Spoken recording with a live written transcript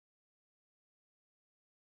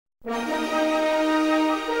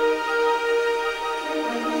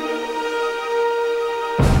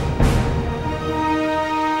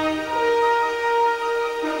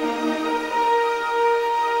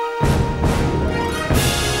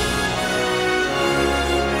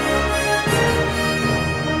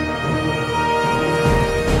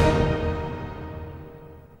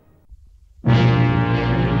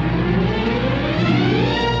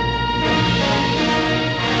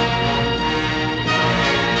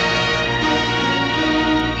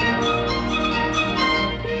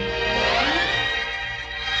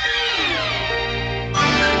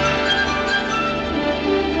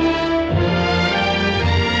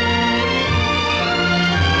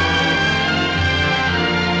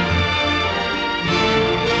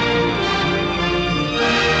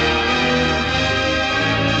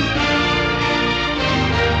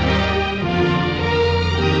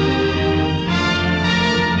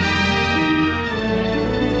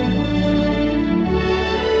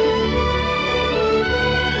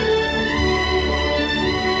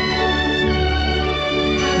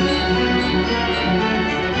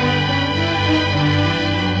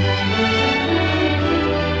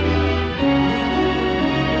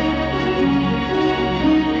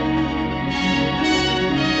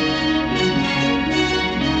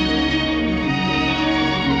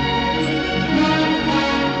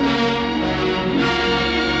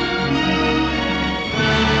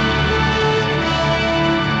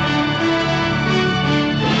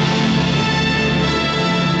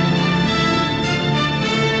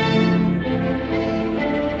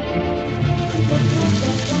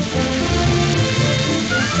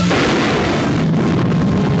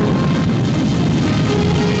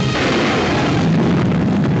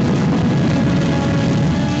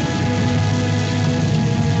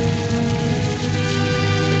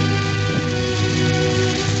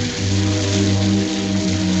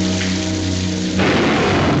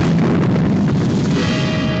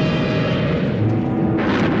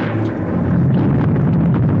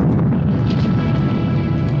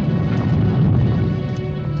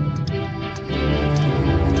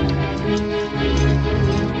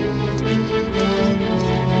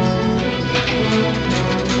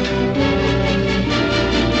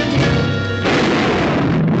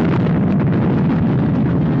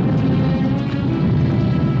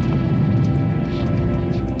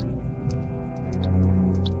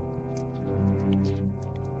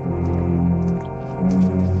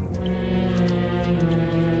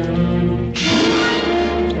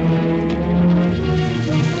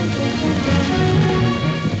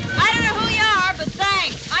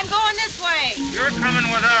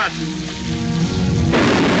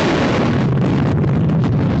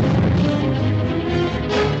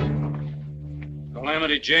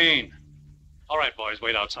Jane. All right, boys,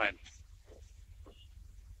 wait outside.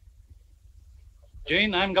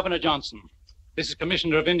 Jane, I'm Governor Johnson. This is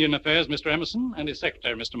Commissioner of Indian Affairs, Mr. Emerson, and his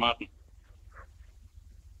secretary, Mr. Martin.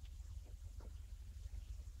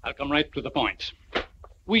 I'll come right to the point.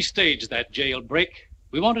 We staged that jailbreak.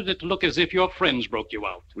 We wanted it to look as if your friends broke you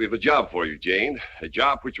out. We have a job for you, Jane. A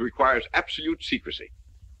job which requires absolute secrecy.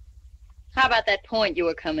 How about that point you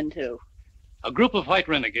were coming to? A group of white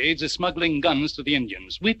renegades is smuggling guns to the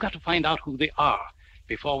Indians. We've got to find out who they are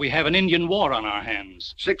before we have an Indian war on our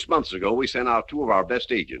hands. 6 months ago, we sent out 2 of our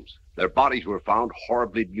best agents. Their bodies were found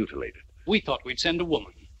horribly mutilated. We thought we'd send a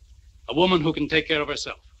woman who can take care of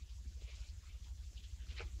herself.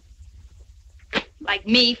 Like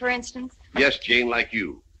me, for instance? Yes, Jane, like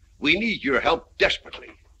you. We need your help desperately.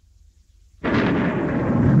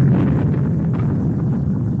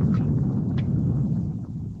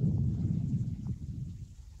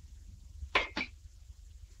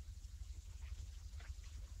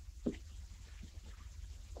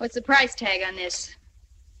 What's the price tag on this?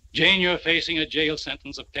 Jane, you're facing a jail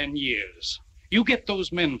sentence of 10 years. You get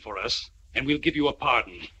those men for us, and we'll give you a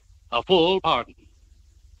pardon. A full pardon.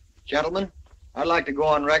 Gentlemen, I'd like to go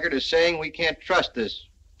on record as saying we can't trust this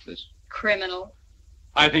criminal.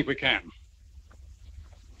 I think we can.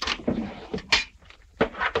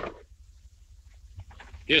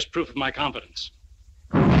 Here's proof of my confidence.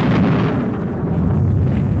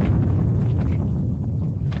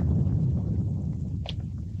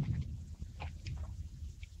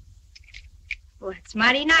 Well, it's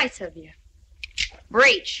mighty nice of you.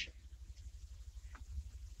 Breach.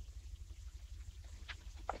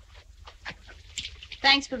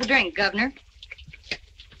 Thanks for the drink, Governor.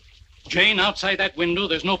 Jane, outside that window,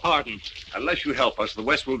 there's no pardon. Unless you help us, the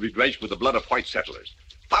West will be drenched with the blood of white settlers.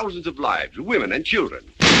 Thousands of lives, women and children.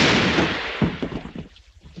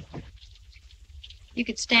 You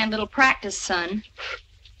could stand a little practice, son.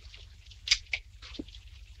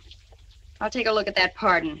 I'll take a look at that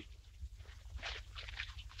pardon.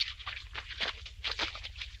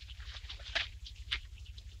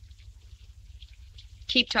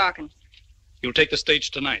 Keep talking. You'll take the stage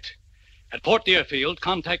tonight. At Port Deerfield,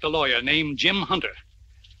 contact a lawyer named Jim Hunter.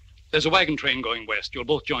 There's a wagon train going west. You'll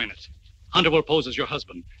both join it. Hunter will pose as your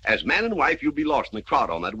husband. As man and wife, you'll be lost in the crowd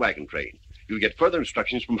on that wagon train. You'll get further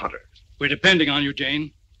instructions from Hunter. We're depending on you,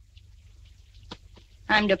 Jane.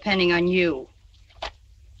 I'm depending on you.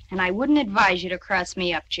 And I wouldn't advise you to cross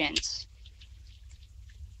me up, gents.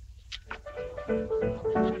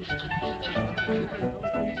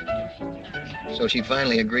 So she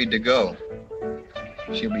finally agreed to go.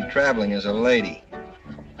 She'll be traveling as a lady.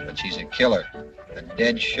 But she's a killer. A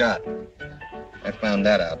dead shot. I found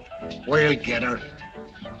that out. We'll get her.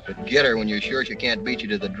 But get her when you're sure she can't beat you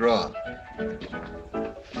to the draw.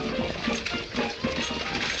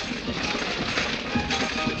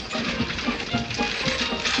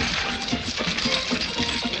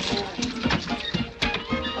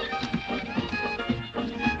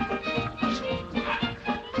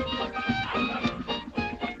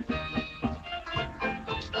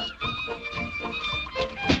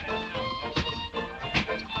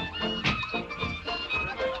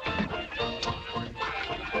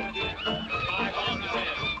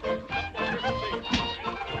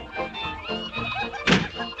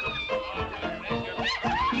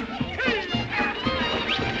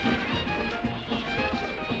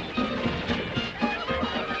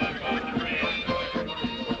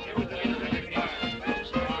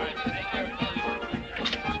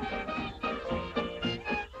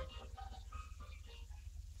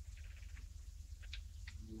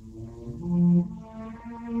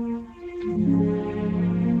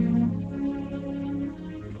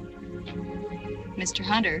 Mr.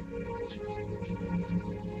 Hunter.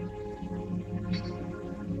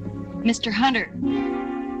 Mr. Hunter.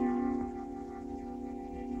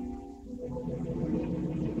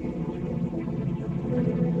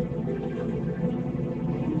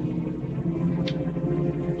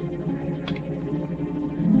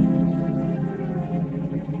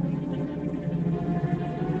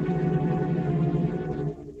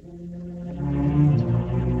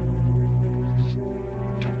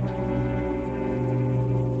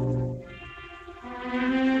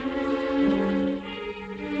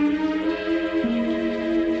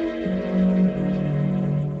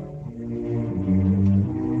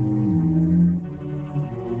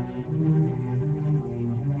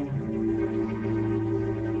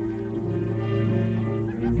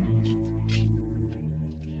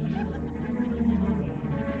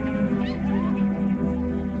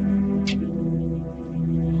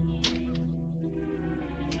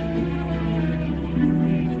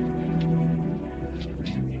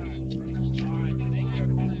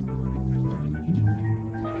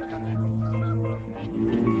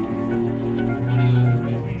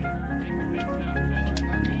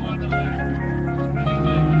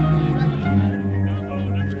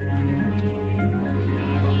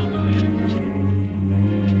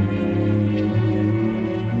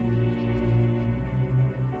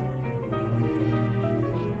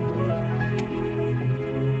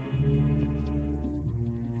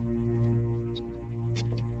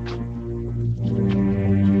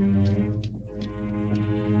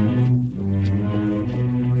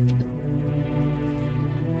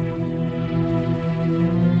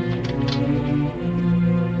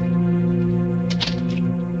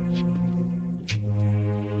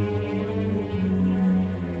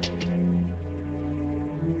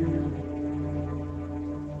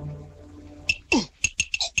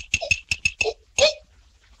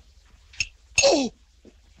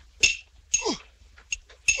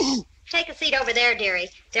 Take a seat over there, dearie.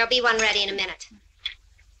 There'll be one ready in a minute.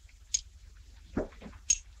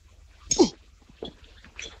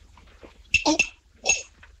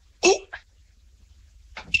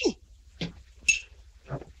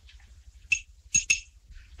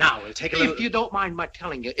 Now, we'll take a little... If you don't mind my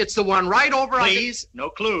telling you, it's the one right over on... Please, no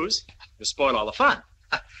clues. You spoil all the fun.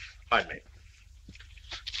 Pardon me.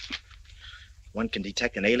 One can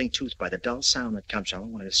detect an ailing tooth by the dull sound that comes from it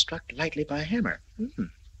when it is struck lightly by a hammer.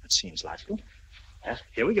 That seems logical.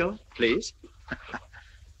 Here we go, please.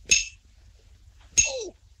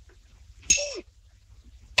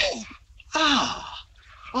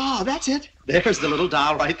 Oh, that's it. There's the little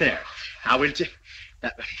doll right there. Now we'll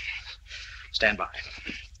stand by.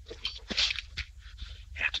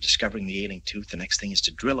 After discovering the ailing tooth, the next thing is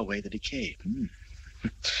to drill away the decay.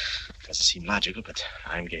 Doesn't seem logical, but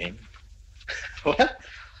I'm game. What?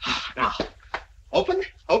 Now, open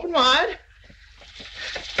wide.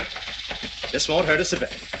 This won't hurt us a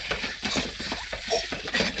bit.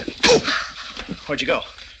 Where'd you go?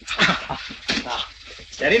 Now,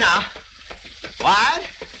 steady now. Wide.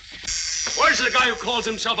 Where's the guy who calls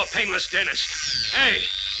himself a painless dentist? Hey,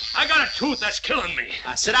 I got a tooth that's killing me.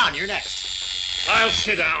 Sit down. You're next. I'll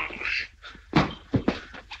sit down.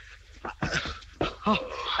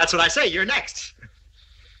 That's what I say. You're next.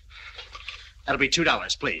 That'll be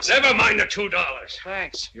 $2, please. Never mind the $2.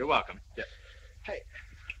 Thanks. You're welcome. Yeah. Hey.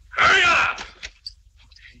 Hurry up!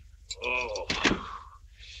 Oh.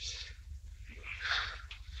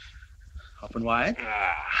 Open wide.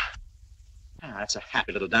 That's a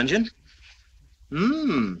happy little dungeon.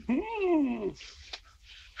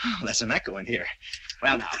 Less than echo in here.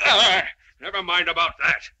 Well, now. Never mind about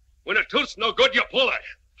that. When a tooth's no good, you pull it.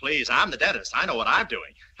 Please, I'm the dentist. I know what I'm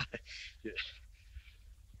doing.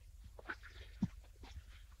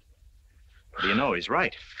 What do you know? He's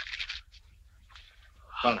right.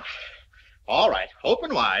 Well, now. All right.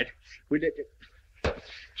 Open wide. We did.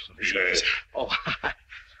 Please. Oh,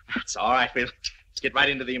 that's all right. Let's get right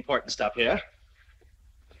into the important stuff here.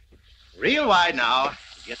 Real wide now.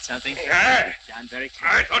 Get something done very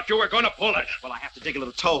clear. I thought you were going to pull it. Well, I have to dig a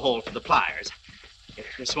little toe hole for the pliers.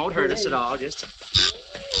 This won't hurt us at all. Just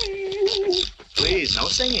please, no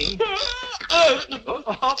singing. Got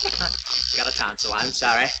a tonsil. I'm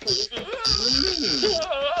sorry.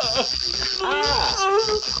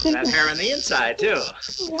 That hair on the inside too.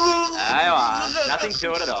 Nothing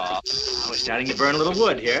to it at all. We're starting to burn a little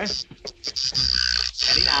wood here.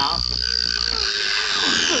 Steady now.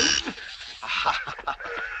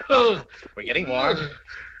 We're getting warm.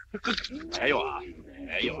 There you are.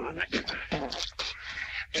 There you are.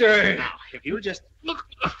 Say. Now, if you just look.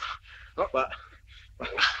 Well, do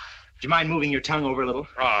you mind moving your tongue over a little?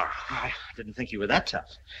 I didn't think you were that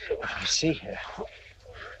tough. Let's see here.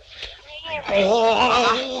 Don't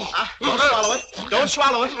swallow it. Don't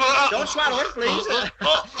swallow it. Don't swallow it, please.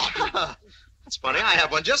 That's funny. I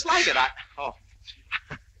have one just like it.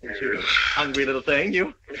 You hungry little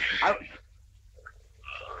thing.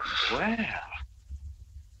 Well,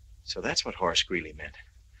 so that's what Horace Greeley meant.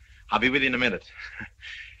 I'll be with you in a minute.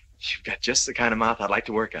 You've got just the kind of mouth I'd like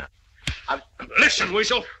to work on. Listen,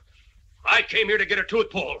 Weasel. I came here to get a tooth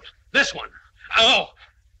pulled. This one. Oh,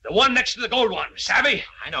 the one next to the gold one. Savvy?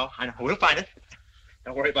 I know. We'll find it.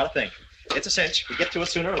 Don't worry about a thing. It's a cinch. We'll get to it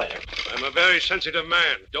sooner or later. I'm a very sensitive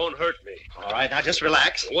man. Don't hurt me. All right, now just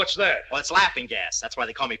relax. What's that? Well, it's laughing gas. That's why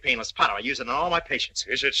they call me Painless Potter. I use it on all my patients.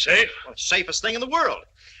 Is it safe? Well, it's the safest thing in the world.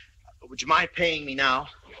 Would you mind paying me now?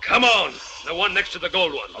 Come on. The one next to the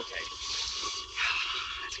gold one. Okay.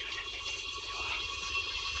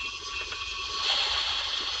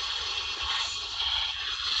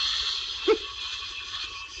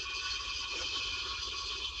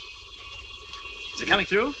 Is it coming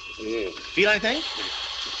through? Feel anything?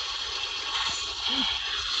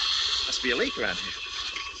 Must be a leak around here.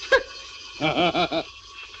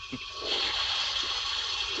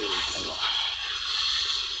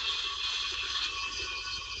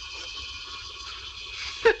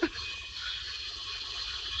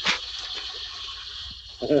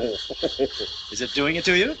 Is it doing it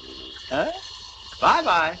to you? Huh?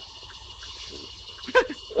 Bye-bye.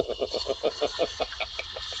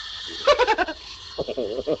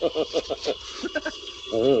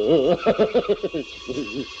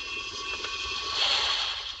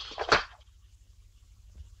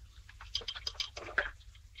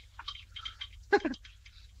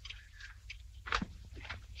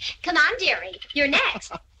 Come on, dearie. You're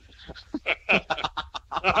next.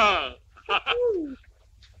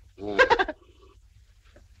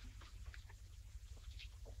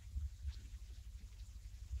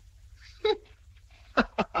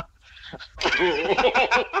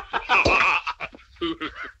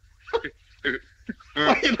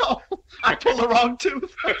 Well, you know, I pulled the wrong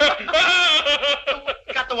tooth.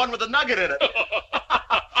 Got the one with the nugget in it.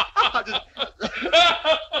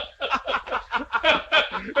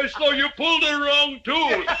 So you pulled the wrong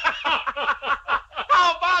tooth.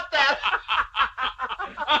 How about that?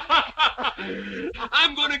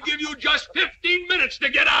 I'm going to give you just 15 minutes to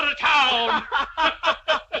get out of town.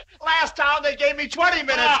 Last time they gave me 20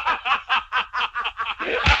 minutes.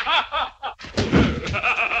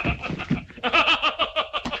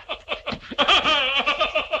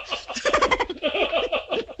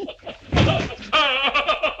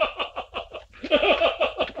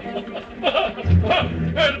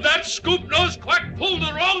 And that scoop-nosed quack pulled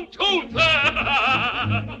the wrong tooth.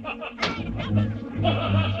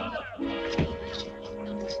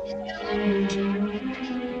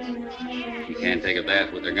 You can't take a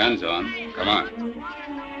bath with their guns on. Come on.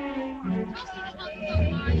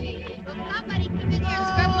 Somebody come in here and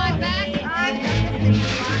scrub my back.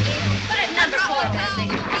 Put it number 4,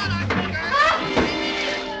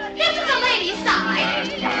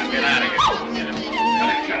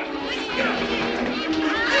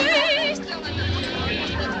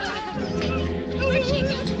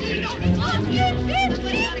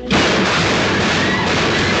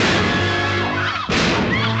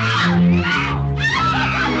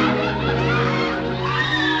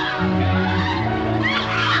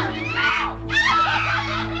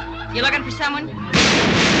 You looking for someone?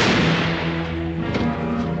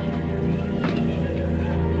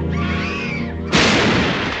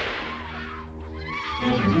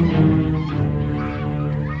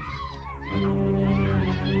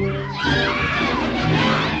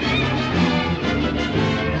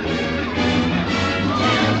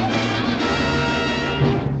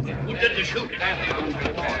 Who did the shooting?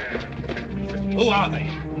 Who are they?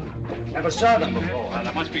 Never saw them before. Well,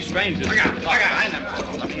 that must be strangers.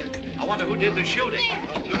 I wonder who did the shooting.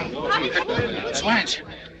 Swans.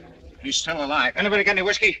 He's still alive. Anybody got any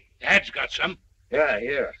whiskey? Dad's got some. Yeah,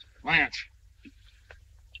 here. Lance.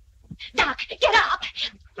 Doc, get up!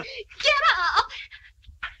 Get up!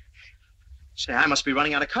 Say, I must be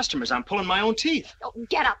running out of customers. I'm pulling my own teeth. Oh,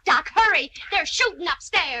 get up, Doc. Hurry. They're shooting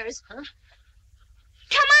upstairs. Huh?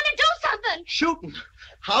 Come on and do something. Shooting?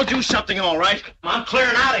 I'll do something, all right. I'm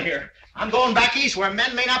clearing out of here. I'm going back east where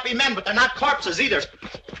men may not be men, but they're not corpses either.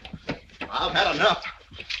 I've had enough.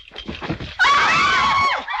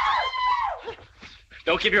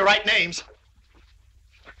 Don't give your right names.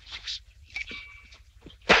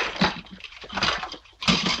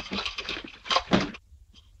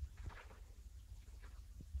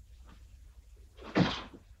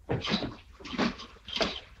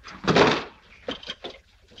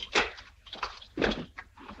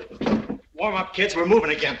 Warm up, kids. We're moving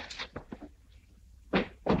again.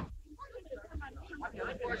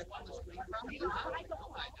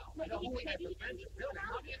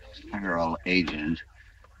 Federal agent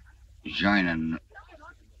joining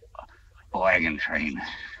a wagon train.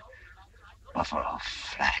 Buffalo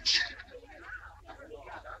Flats.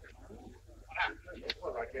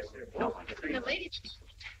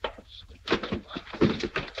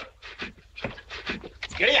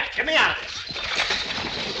 Get me out of this.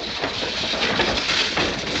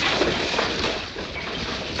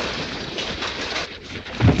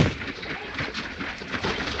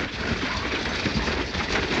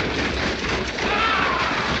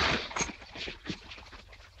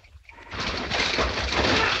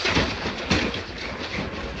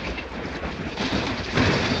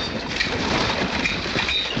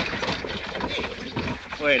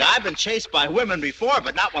 Wait, I've been chased by women before,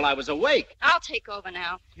 but not while I was awake. I'll take over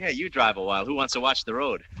now. Yeah, you drive a while. Who wants to watch the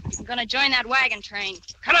road? I'm gonna join that wagon train.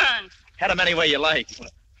 Come on. Head them any way you like.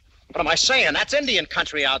 What am I saying? That's Indian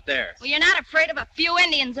country out there. Well, you're not afraid of a few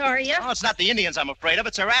Indians, are you? Oh, it's not the Indians I'm afraid of.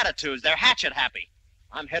 It's their attitudes. They're hatchet happy.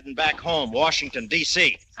 I'm heading back home, Washington,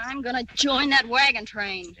 D.C. I'm gonna join that wagon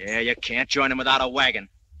train. Yeah, you can't join them without a wagon.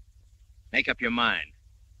 Make up your mind.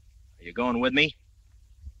 Are you going with me?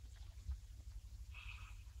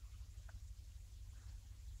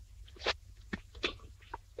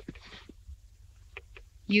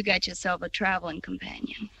 You got yourself a traveling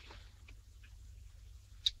companion.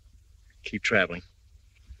 Keep traveling.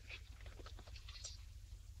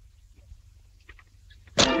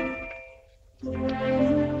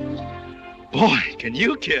 Boy, can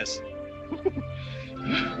you kiss?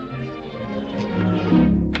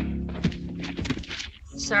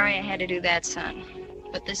 Sorry I had to do that, son.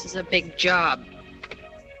 But this is a big job.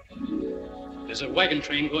 There's a wagon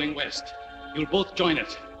train going west. You'll both join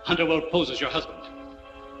it. Hunter will pose as your husband.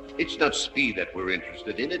 It's not speed that we're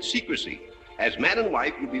interested in, it's secrecy. As man and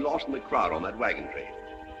wife, you'll be lost in the crowd on that wagon train.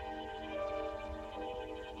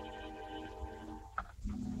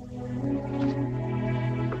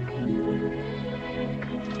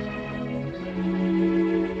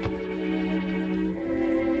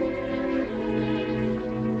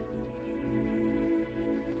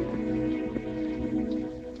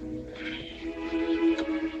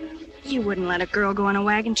 You wouldn't let a girl go on a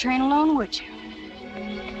wagon train alone, would you?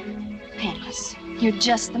 Painless, you're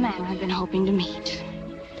just the man I've been hoping to meet.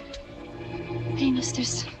 Painless,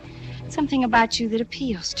 there's something about you that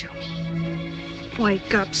appeals to me.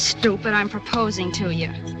 Wake up, stupid. I'm proposing to you.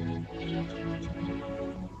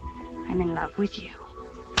 I'm in love with you.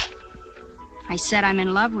 I said I'm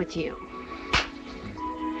in love with you.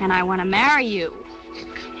 And I want to marry you.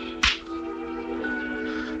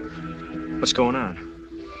 What's going on?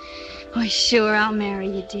 Oh, sure, I'll marry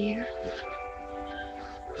you, dear.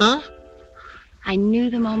 Huh? I knew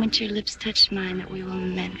the moment your lips touched mine that we were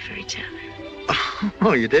meant for each other.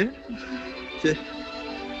 Oh, you did?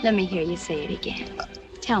 Let me hear you say it again.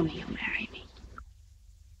 Tell me you'll marry me.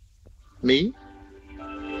 Me?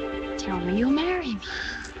 Tell me you'll marry me.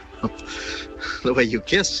 The way you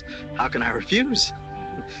kiss, how can I refuse?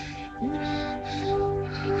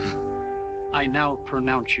 I now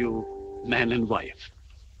pronounce you man and wife.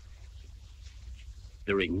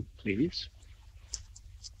 The ring, please.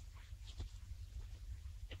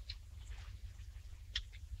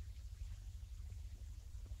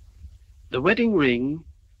 The wedding ring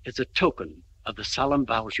is a token of the solemn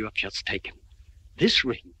vows you have just taken. This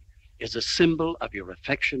ring is a symbol of your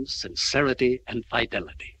affection, sincerity, and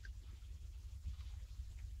fidelity.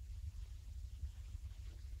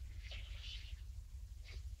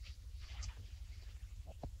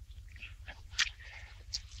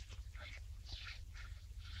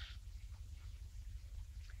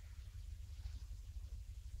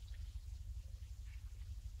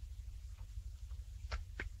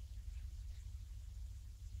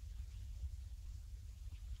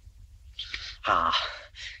 Ah,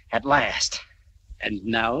 at last. And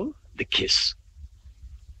now, the kiss.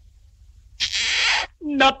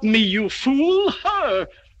 Not me, you fool, her.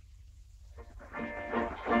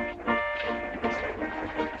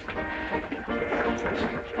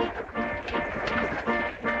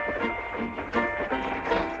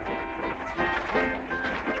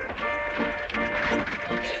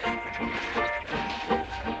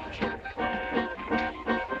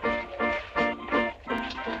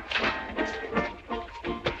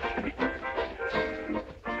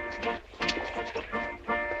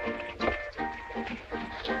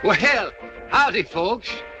 Well, howdy, folks.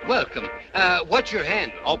 Welcome. What's your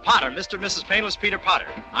handle? Oh, Potter, Mr. and Mrs. Painless Peter Potter.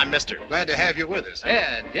 I'm Mr. Glad to have you with us.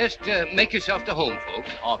 Yeah, just make yourself to home, folks.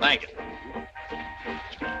 Oh, thank you.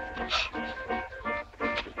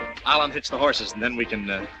 I'll unhitch the horses, and then we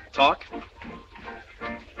can talk.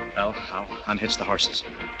 Well, I'll unhitch the horses.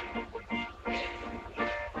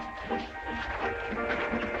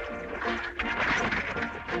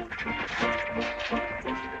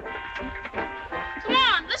 Come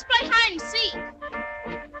on, let's play hide and seek.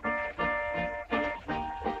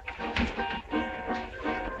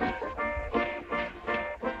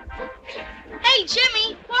 Hey,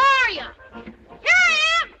 Jimmy, where are you? Here I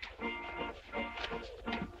am.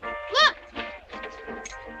 Look.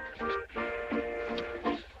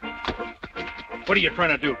 What are you trying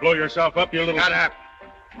to do? Blow yourself up, you little... Shut up.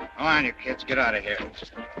 Come on, you kids, get out of here.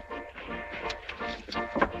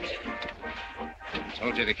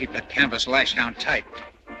 Told you to keep that canvas lash down tight.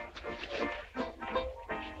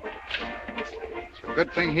 It's a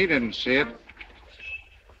good thing he didn't see it.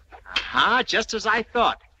 Uh-huh, just as I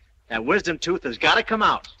thought. That wisdom tooth has got to come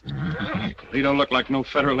out. He don't look like no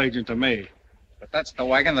federal agent to me. But that's the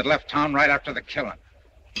wagon that left town right after the killing.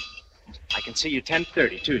 I can see you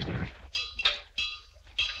 10:30 Tuesday.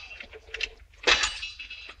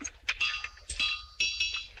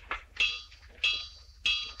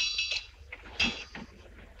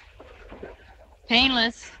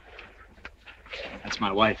 Painless. That's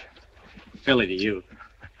my wife. Philly to you.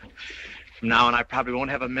 From now on, I probably won't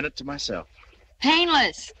have a minute to myself.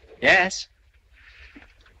 Painless. Yes?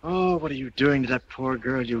 Oh, what are you doing to that poor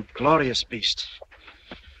girl, you glorious beast?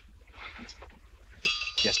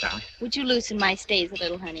 Yes, darling? Would you loosen my stays a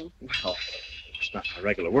little, honey? Well, it's not my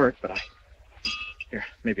regular work, but Here,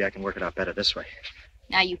 maybe I can work it out better this way.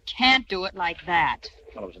 Now, you can't do it like that.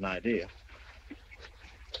 Well, it was an idea.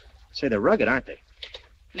 Say, they're rugged, aren't they?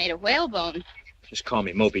 Made of whalebone. Just call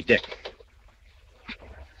me Moby Dick.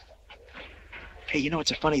 Hey, you know,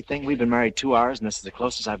 it's a funny thing. We've been married 2 hours, and this is the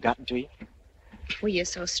closest I've gotten to you. Well, you're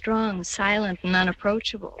so strong, silent, and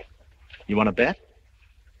unapproachable. You want to bet?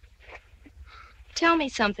 Tell me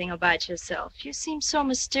something about yourself. You seem so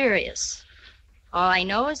mysterious. All I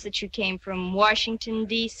know is that you came from Washington,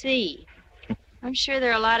 D.C. I'm sure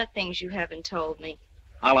there are a lot of things you haven't told me.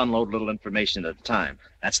 I'll unload a little information at a time.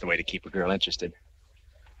 That's the way to keep a girl interested.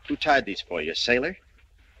 Who tied these for you, a sailor?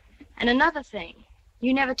 And another thing.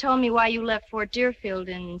 You never told me why you left Fort Deerfield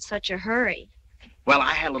in such a hurry. Well,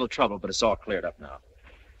 I had a little trouble, but it's all cleared up now.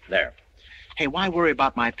 There. Hey, why worry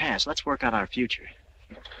about my past? Let's work out our future.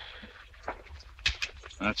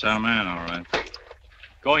 That's our man, all right.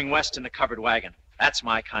 Going west in a covered wagon. That's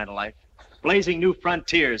my kind of life. Blazing new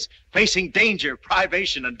frontiers, facing danger,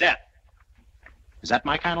 privation, and death. Is that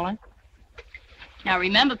my kind of life? Now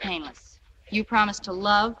remember, Painless, you promised to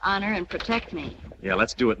love, honor, and protect me. Yeah,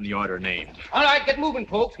 let's do it in the order named. All right, get moving,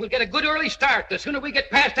 folks. We'll get a good early start. The sooner we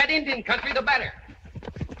get past that Indian country, the better.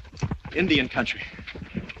 Indian country.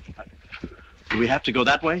 Do we have to go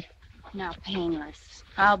that way? Now, Painless,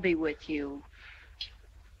 I'll be with you.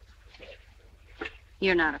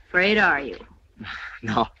 You're not afraid, are you?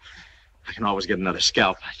 No. I can always get another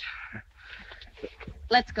scalp.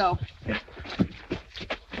 Let's go. Yeah.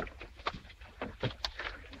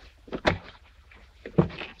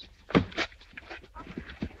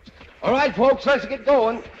 All right, folks, let's get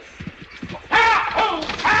going.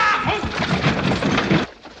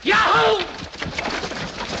 Yahoo!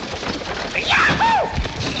 Yahoo!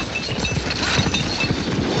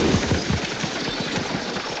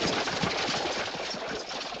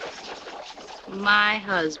 My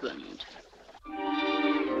husband.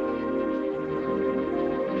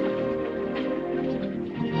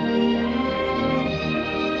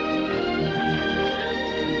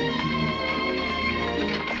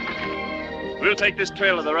 We'll take this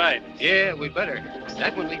trail to the right. Yeah, we better.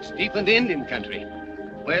 That one leads deep into Indian country.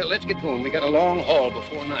 Well, let's get going. We got a long haul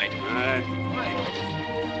before night. All right.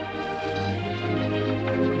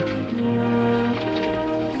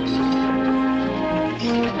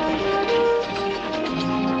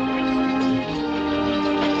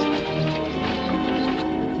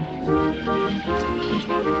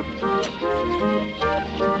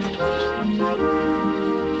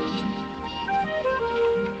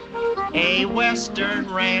 A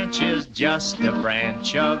western ranch is just a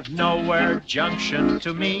branch of Nowhere Junction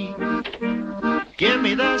to me. Give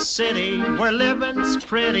me the city where living's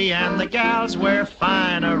pretty and the gals wear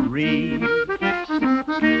finery.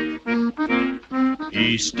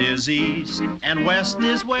 East is east and west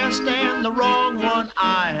is west and the wrong one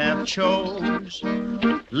I have chose.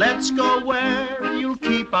 Let's go where you'll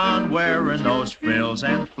keep on wearing those frills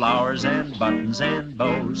and flowers and buttons and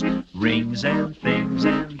bows, rings and things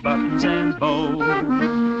and buttons and bows.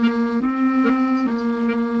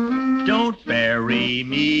 Don't bury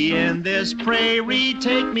me in this prairie,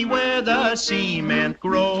 take me where the cement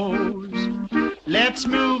grows. Let's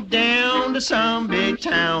move down to some big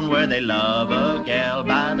town where they love a gal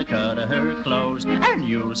by the cut of her clothes, and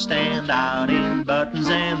you'll stand out in buttons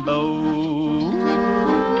and bows.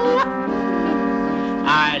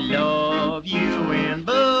 I love you in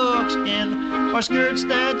buckskin or skirts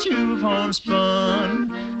that you've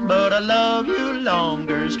homespun, but I love you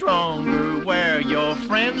longer, stronger, where your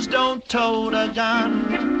friends don't tote a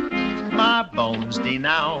gun. My bones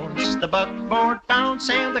denounce the buckboard bounce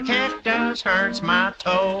and the cactus hurts my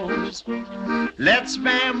toes. Let's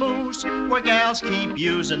vamoose where gals keep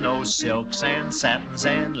using those silks and satins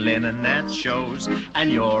and linen that shows,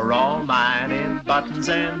 and you're all mine in buttons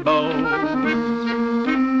and bows.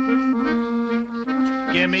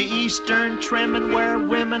 Give me Eastern trimming where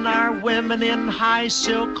women are women in high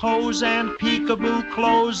silk hose and peekaboo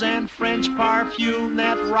clothes and French perfume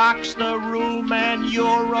that rocks the room, and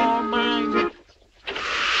you're all mine.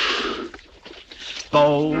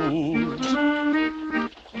 Bows,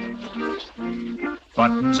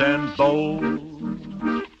 buttons and bows,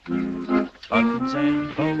 buttons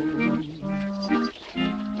and bows,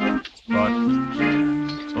 buttons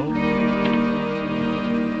and bows.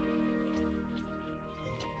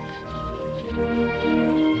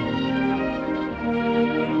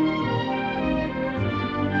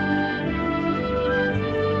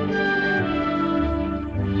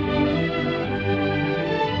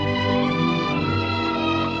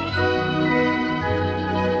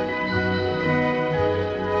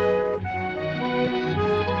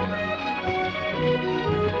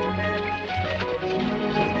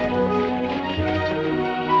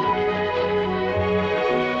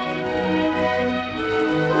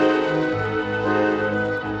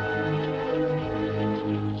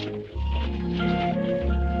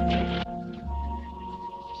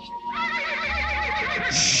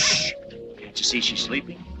 See, she's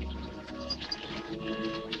sleeping.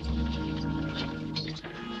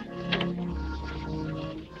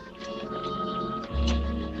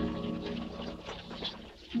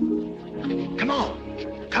 Come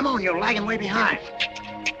on. Come on, you're lagging way behind.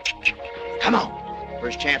 Come on.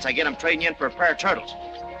 First chance I get, I'm trading you in for a pair of turtles.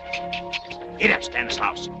 Get up,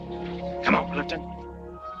 Stanislaus. Come on, Clifton.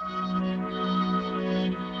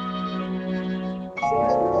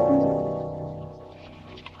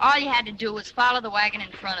 All you had to do was follow the wagon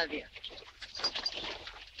in front of you.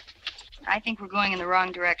 I think we're going in the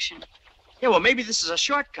wrong direction. Yeah, well, maybe this is a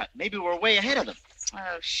shortcut. Maybe we're way ahead of them.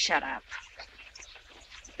 Oh, shut up.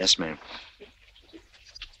 Yes, ma'am.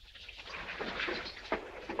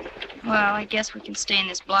 Well, I guess we can stay in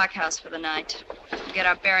this blockhouse for the night. We'll get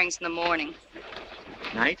our bearings in the morning.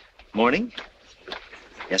 Night? Morning?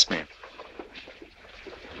 Yes, ma'am.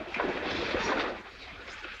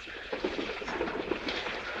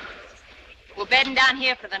 We're bedding down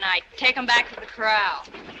here for the night. Take them back to the corral.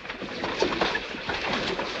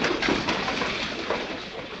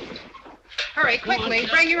 Hurry, quickly.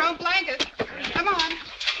 Bring your own blankets. Come on.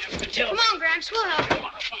 Come on, Gramps. We'll help you.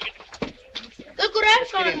 Look what I've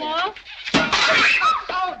found, Ma.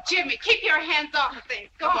 Oh, Jimmy, keep your hands off of things.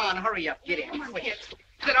 Go Come on, hurry up. Get in. Come on, kids.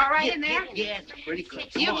 Is it all right in there? Yeah, it's pretty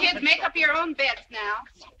good. You kids make up your own beds now.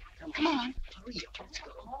 Come on. Hurry up. Let's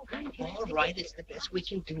go. All right, it's the best we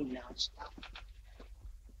can do now. Stop.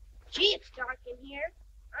 Gee, it's dark in here.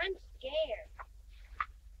 I'm scared.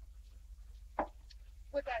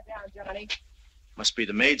 Put that down, Johnny. Must be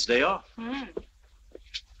the maid's day off.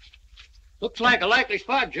 Looks like a likely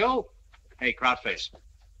spot, Joe. Hey, Crowdface.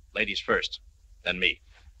 Ladies first, then me.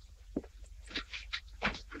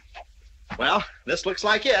 Well, this looks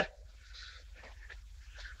like it.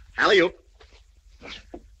 Alley-oop.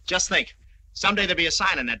 Just think, someday there'll be a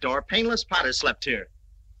sign on that door, Painless Potter slept here.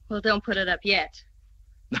 Well, don't put it up yet.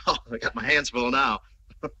 No, I got my hands full now.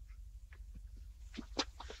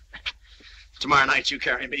 Tomorrow night, you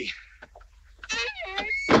carry me.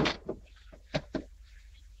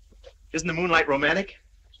 Isn't the moonlight romantic?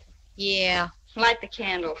 Yeah. Light the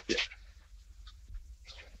candle. Yeah.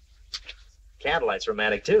 Candlelight's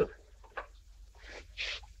romantic, too.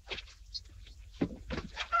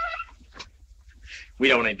 We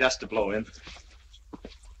don't want any dust to blow in.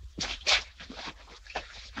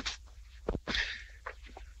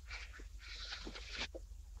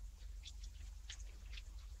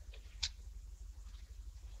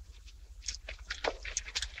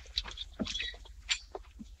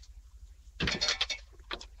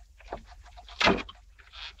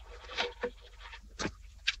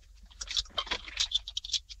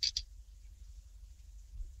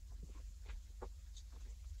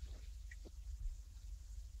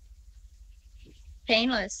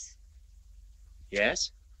 Painless.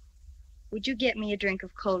 Yes? Would you get me a drink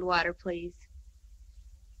of cold water, please?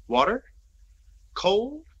 Water?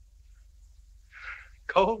 Cold?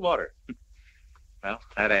 Cold water. Well,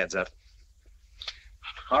 that adds up.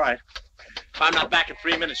 All right. If I'm not back in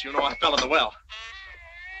 3 minutes, you'll know I fell in the well.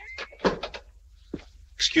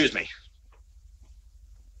 Excuse me.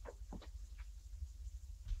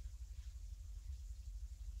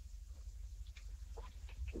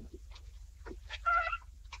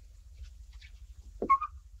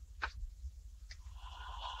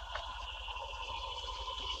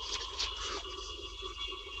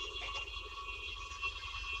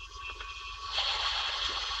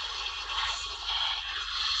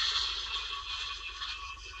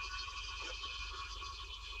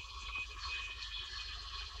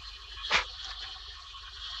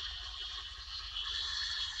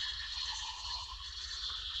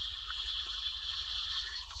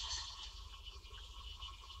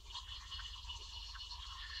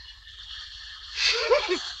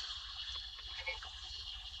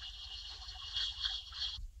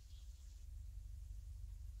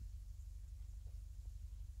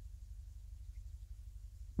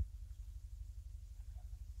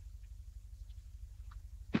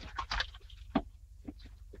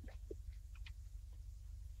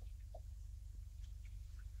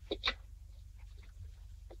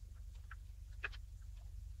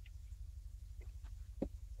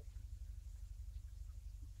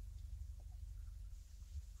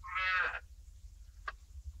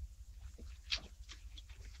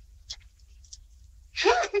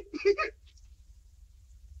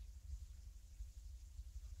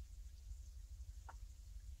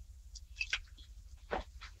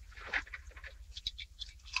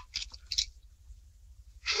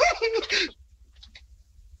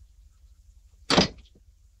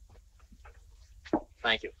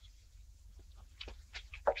 Thank you.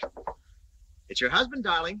 It's your husband,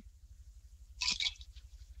 darling.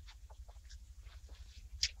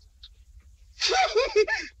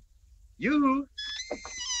 You.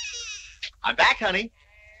 I'm back, honey.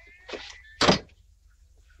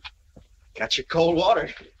 Got your cold water.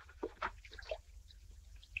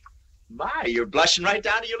 My, you're blushing right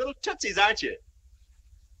down to your little tootsies, aren't you?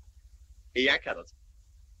 Here, Cuddles.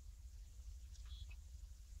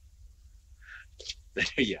 There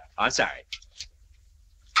you are. I'm sorry.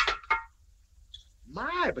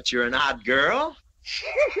 My, but you're an odd girl.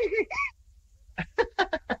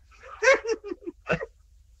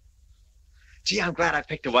 Gee, I'm glad I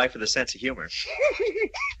picked a wife with a sense of humor.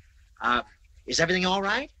 Is everything all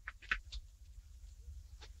right?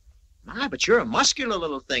 My, but you're a muscular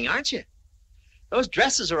little thing, aren't you? Those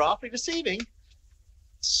dresses are awfully deceiving.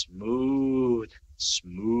 Smooth,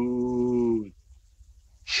 smooth.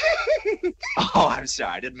 Oh, I'm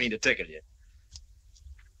sorry. I didn't mean to tickle you.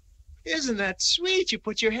 Isn't that sweet? You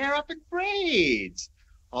put your hair up in braids.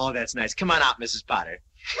 Oh, that's nice. Come on out, Mrs. Potter.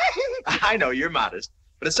 I know you're modest,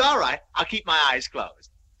 but it's all right. I'll keep my eyes closed.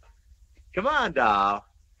 Come on, doll.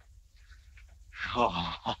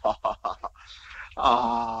 Oh,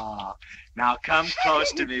 oh. Now come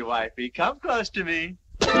close to me, wifey. Come close to me.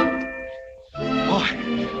 Boy,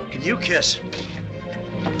 can you kiss?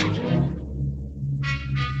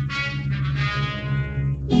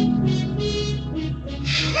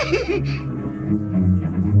 Wake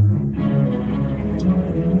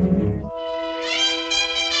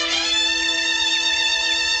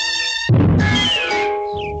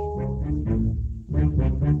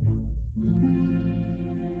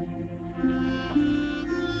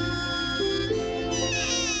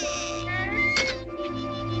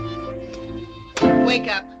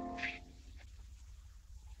up.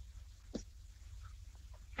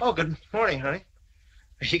 Oh, good morning, honey.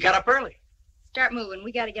 You got up early. Start moving.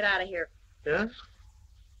 We got to get out of here. Yeah?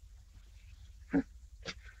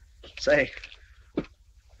 Say, I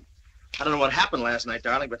don't know what happened last night,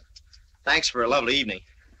 darling, but thanks for a lovely evening.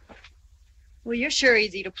 Well, you're sure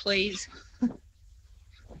easy to please.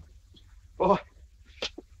 Boy,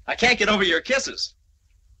 I can't get over your kisses.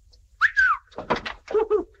 I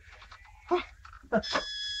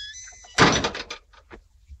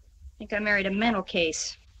think I married a mental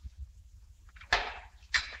case.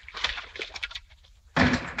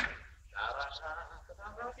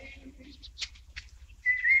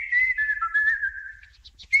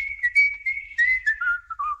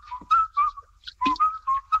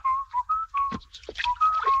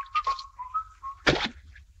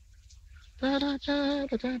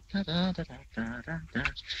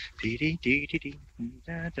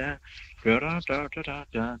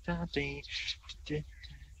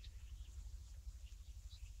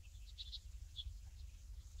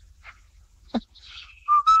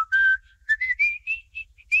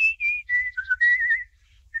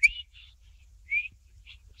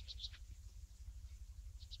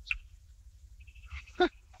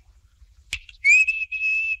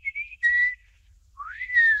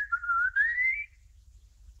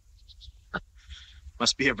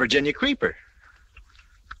 Must be a Virginia creeper.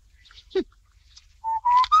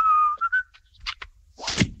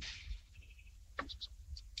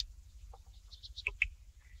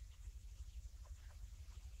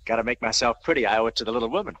 Gotta make myself pretty. I owe it to the little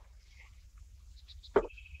woman.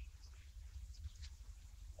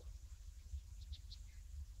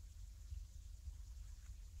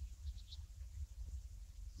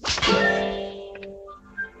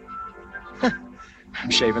 I'm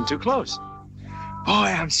shaving too close. Boy,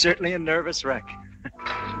 I'm certainly a nervous wreck.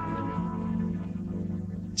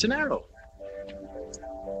 It's an arrow.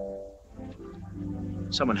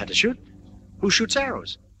 Someone had to shoot. Who shoots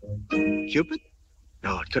arrows? Cupid?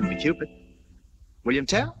 No, it couldn't be Cupid. William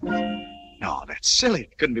Tell? No, that's silly.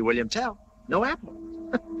 It couldn't be William Tell. No apple.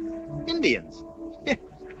 Indians. Yeah.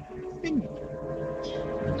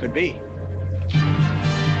 Indians. Could be.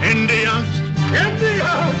 Indians!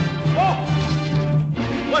 Indians! Oh!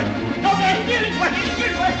 What? No, wait! Get it! Wait!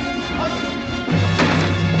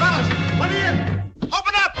 Fellas, let me in!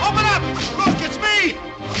 Open up! Open up! Look, it's me!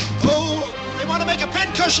 Oh, they want to make a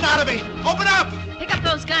pincushion out of me! Open up! Pick up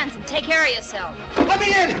those guns and take care of yourself. Let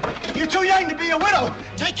me in! You're too young to be a widow.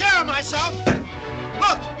 Take care of myself.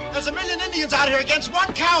 Look, there's 1,000,000 Indians out here against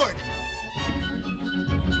one coward.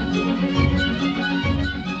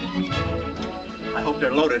 I hope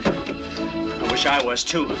they're loaded. I wish I was,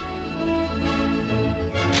 too.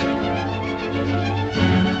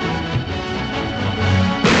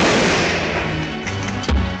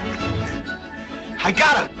 I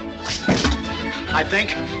got him. I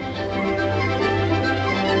think.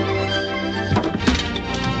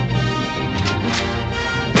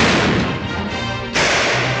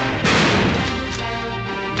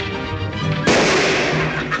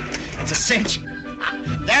 It's a cinch.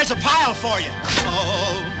 There's a pile for you.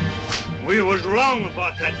 Oh. We was wrong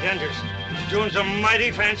about that dentist. He's doing some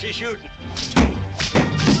mighty fancy shooting.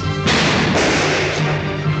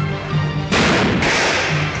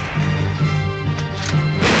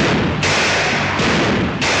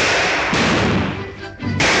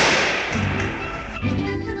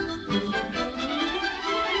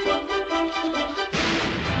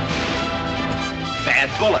 Bad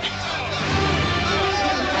bullet.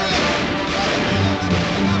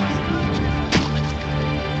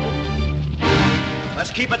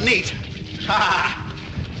 Let's keep it neat. Ha ha.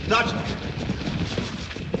 Dodge.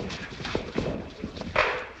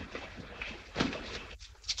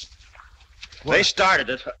 They started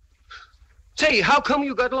it. Say, how come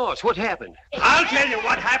you got lost? What happened? I'll tell you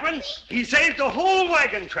what happened. He saved the whole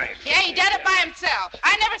wagon train. Yeah, he did it by himself.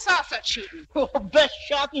 I never saw such shooting. Oh, best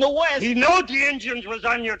shot in the West. He knowed the Indians was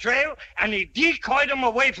on your trail, and he decoyed them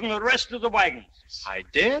away from the rest of the wagons. I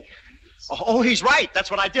did? Oh, he's right.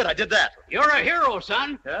 That's what I did. I did that. You're a hero,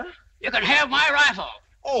 son. Yeah? You can have my rifle.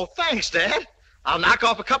 Oh, thanks, Dad. I'll knock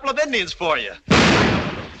off a couple of Indians for you.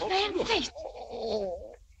 Paleface.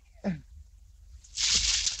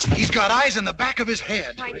 He's got eyes in the back of his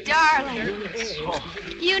head. My darling.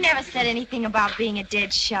 You never said anything about being a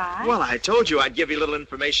dead shot. Well, I told you I'd give you a little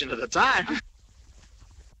information at a time.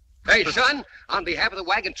 Hey, son, on behalf of the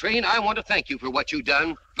wagon train, I want to thank you for what you've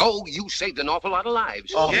done. Oh, you saved an awful lot of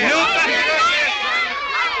lives. Oh, yeah.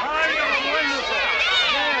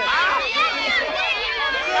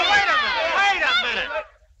 Wait a minute.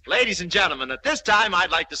 Ladies and gentlemen, at this time,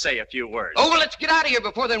 I'd like to say a few words. Oh, well, let's get out of here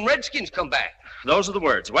before them Redskins come back. Those are the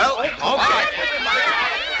words. Well, okay.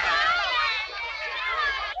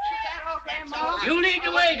 You lead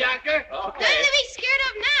the way, Doctor. Nothing to be scared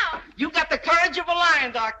of now. You got the courage of a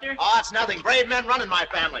lion, Doctor. Oh, it's nothing. Brave men run in my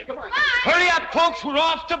family. Come on. Hurry up, folks. We're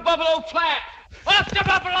off to Buffalo Flats. Off to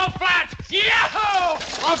Buffalo Flats. Yahoo!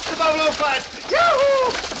 Off to Buffalo Flats.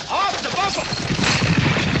 Yahoo! Off to Buffalo.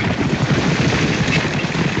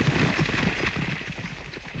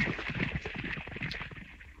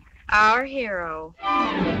 Our hero.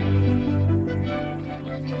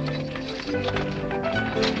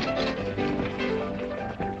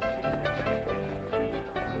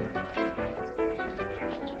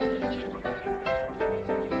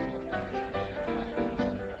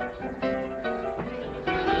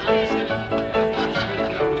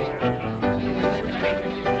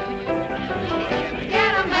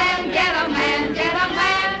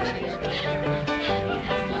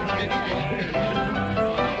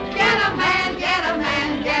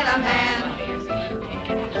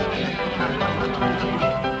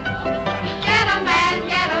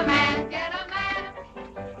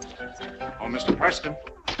 Mr. Preston.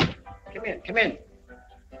 Come in.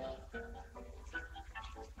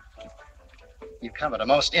 You've come at a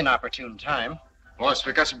most inopportune time. Boss,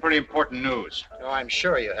 we got some pretty important news. Oh, I'm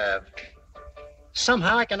sure you have.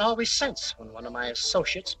 Somehow I can always sense when one of my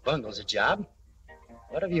associates bungles a job.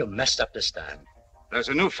 What have you messed up this time? There's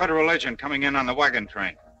a new federal agent coming in on the wagon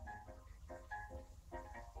train.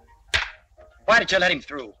 Why did you let him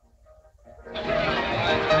through?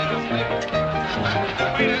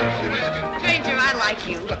 Stranger, I like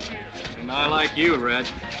you. And I like you, Red.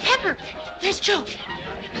 Pepper, there's Joe.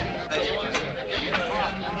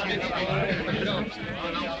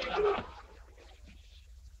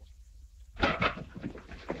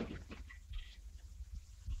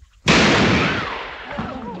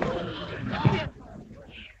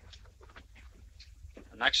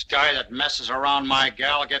 The next guy that messes around my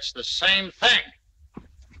gal gets the same thing.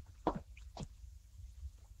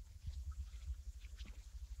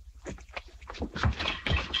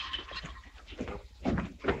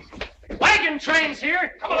 Wagon train's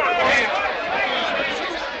here. Come on.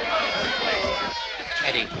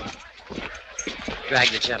 Eddie, drag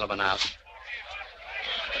the gentleman out.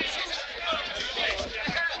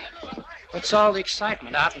 What's all the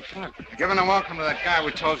excitement out in front? Giving a welcome to that guy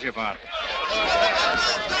we told you about.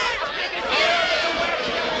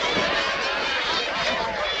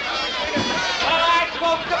 All right,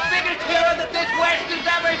 folks, the biggest hero that this West has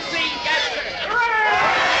ever seen.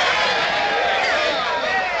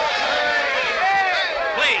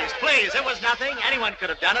 Please, it was nothing. Anyone could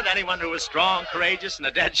have done it. Anyone who was strong, courageous, and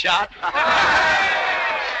a dead shot.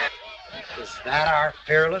 Is that our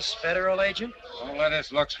fearless federal agent? Don't let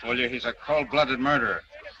his looks fool you. He's a cold-blooded murderer.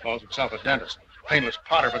 Calls himself a dentist. Painless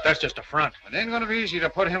Potter, but that's just a front. It ain't gonna be easy to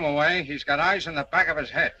put him away. He's got eyes in the back of his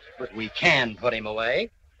head. But we can put him away.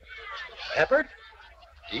 Pepper,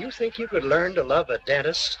 do you think you could learn to love a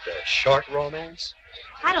dentist, a short romance?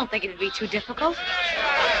 I don't think it'd be too difficult. Say,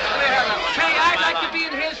 I'd like to be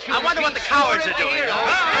in his shoes. I wonder what the cowards are doing.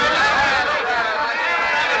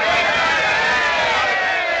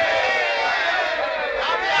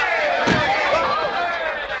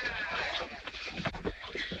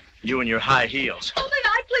 You and your high heels. Oh, may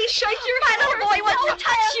I please shake your hand? Oh, boy wants to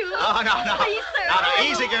touch you. Oh, no. Please, sir. No,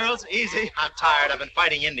 easy, girls, easy. I'm tired. I've been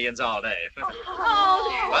fighting Indians all day.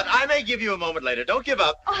 Oh, But I may give you a moment later. Don't give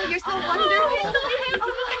up. oh, you're so wonderful.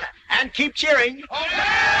 And keep cheering.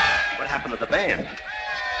 What happened to the band?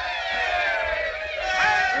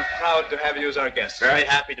 We're proud to have you as our guests. Very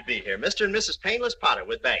happy to be here. Mr. and Mrs. Painless Potter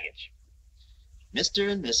with baggage. Mr.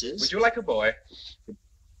 and Mrs. Would you like a boy?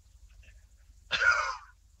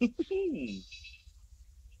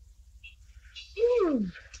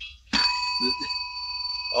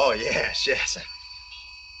 Oh, yes.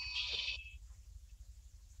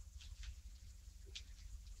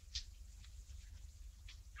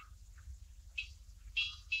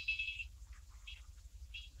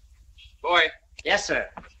 Boy. Yes, sir.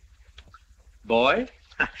 Boy,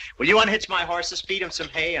 will you unhitch my horses, feed them some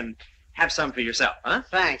hay, and have some for yourself, huh?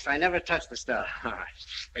 Thanks. I never touch the stuff. All right.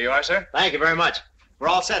 Here you are, sir. Thank you very much. We're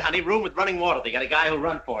all set, honey. Room with running water. They got a guy who'll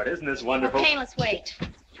run for it. Isn't this wonderful? Painless, wait.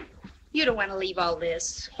 You don't want to leave all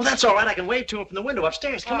this. Well, that's all right. I can wave to him from the window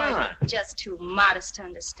upstairs. Come on. You're just too modest to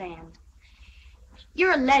understand.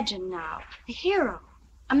 You're a legend now, a hero,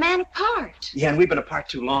 a man apart. Yeah, and we've been apart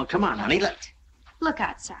too long. Come on, honey. Look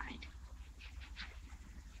outside.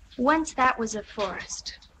 Once that was a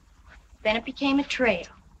forest. Then it became a trail.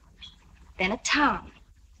 Then a town.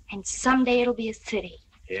 And someday it'll be a city.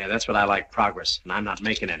 Yeah, that's what I like, progress, and I'm not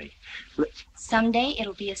making any. Someday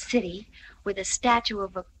it'll be a city with a statue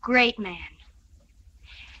of a great man.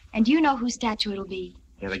 And you know whose statue it'll be?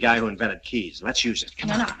 Yeah, the guy who invented keys. Let's use it.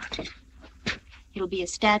 Come on. It'll be a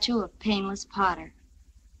statue of Painless Potter.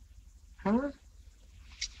 Huh?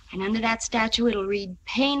 And under that statue it'll read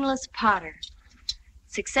Painless Potter,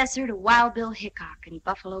 successor to Wild Bill Hickok and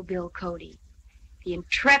Buffalo Bill Cody, the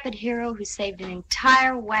intrepid hero who saved an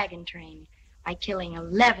entire wagon train by killing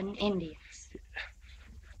 11 Indians.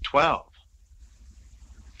 12.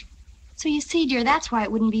 So you see, dear, that's why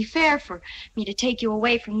it wouldn't be fair for me to take you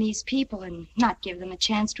away from these people and not give them a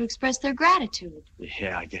chance to express their gratitude.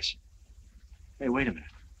 Yeah, I guess. Hey, wait a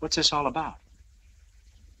minute. What's this all about?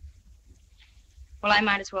 Well, I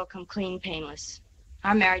might as well come clean painless.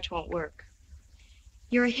 Our marriage won't work.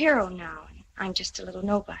 You're a hero now, and I'm just a little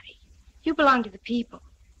nobody. You belong to the people.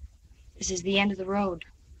 This is the end of the road.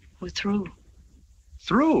 We're through.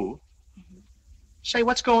 Through? Say,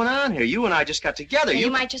 what's going on here? You and I just got together.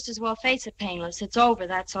 You might just as well face it, Painless. It's over,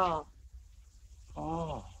 that's all.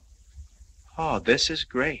 Oh. Oh, this is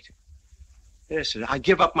great. I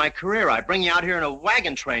give up my career. I bring you out here in a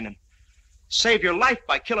wagon train and save your life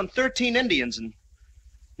by killing 13 Indians, and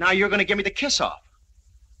now you're going to give me the kiss-off.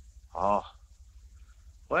 Oh.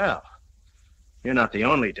 Well, you're not the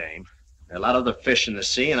only dame. There are a lot of other fish in the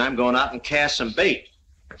sea, and I'm going out and cast some bait.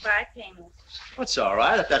 Goodbye, Painless. That's all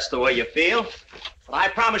right, if that's the way you feel. But I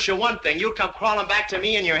promise you one thing. You'll come crawling back to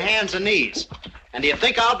me on your hands and knees. And do you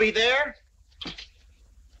think I'll be there?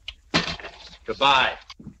 Goodbye.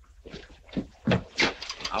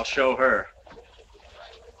 I'll show her.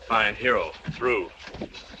 Fine hero. Through.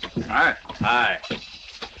 Aye. Aye.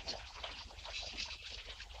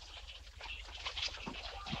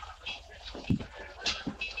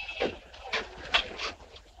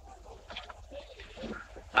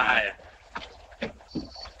 Aye.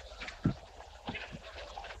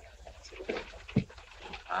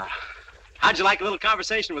 How'd you like a little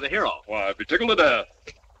conversation with a hero? Why, I'd be tickled to death.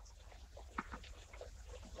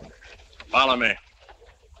 Follow me.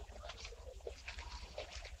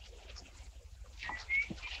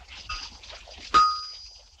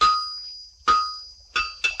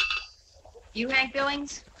 You Hank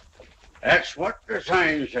Billings? That's what the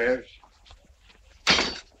sign says.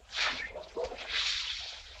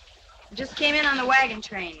 Just came in on the wagon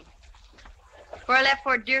train. Before I left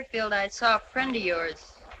Fort Deerfield, I saw a friend of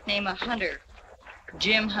yours named Hunter,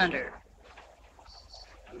 Jim Hunter.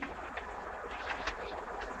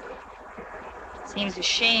 Seems a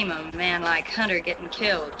shame a man like Hunter getting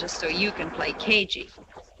killed just so you can play cagey.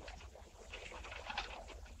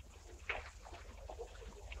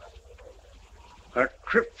 A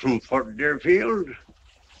trip from Fort Deerfield.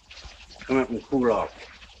 Come up and cool off.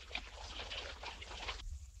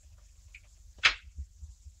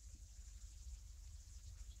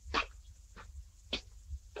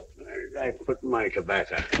 Where did I put my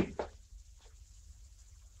tobacco?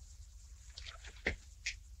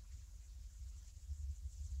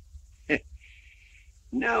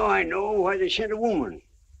 Now I know why they sent a woman.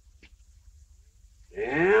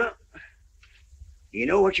 Yeah. You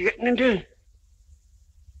know what you're getting into?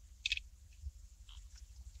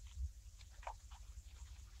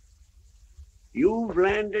 You've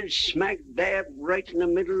landed smack dab right in the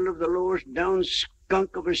middle of the lowest down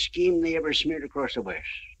skunk of a scheme they ever smeared across the West.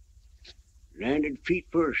 Landed feet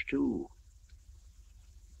first, too.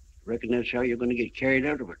 Reckon that's how you're going to get carried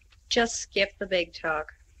out of it. Just skip the big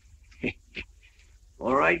talk.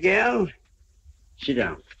 All right, gal. Sit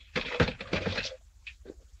down.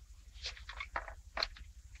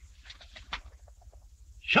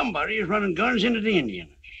 Somebody's running guns into the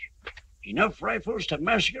Indians. Enough rifles to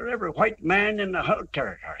massacre every white man in the whole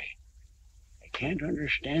territory. I can't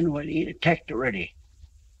understand why they ain't attacked already.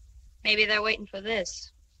 Maybe they're waiting for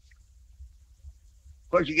this.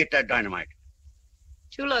 Where'd you get that dynamite?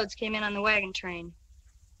 2 loads came in on the wagon train.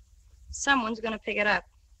 Someone's gonna pick it up,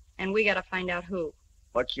 and we gotta find out who.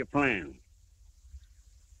 What's your plan?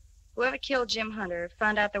 Whoever killed Jim Hunter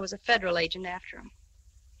found out there was a federal agent after him,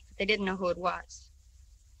 but they didn't know who it was.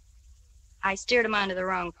 I steered him onto the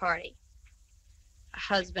wrong party. A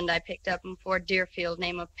husband I picked up in Fort Deerfield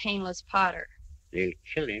named Painless Potter. They'll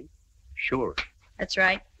kill him, sure. That's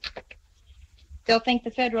right. They'll think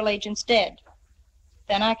the federal agent's dead.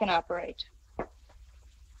 Then I can operate.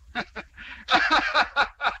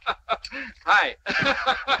 Hi.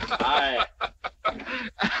 Hi.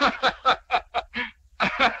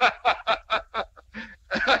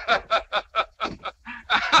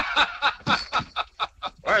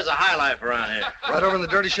 Where's the high life around here? Right over in the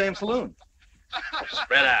Dirty Shame Saloon.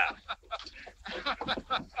 Spread out.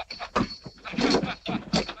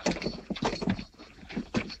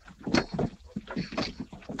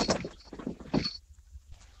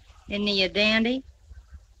 Isn't he a dandy?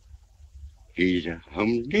 He's a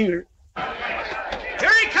humdinger.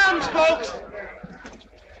 Here he comes, folks!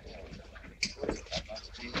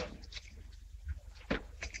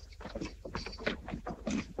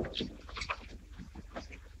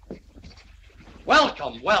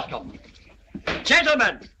 Welcome, welcome.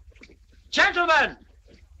 Gentlemen, gentlemen,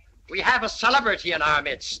 we have a celebrity in our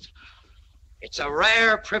midst. It's a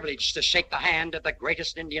rare privilege to shake the hand of the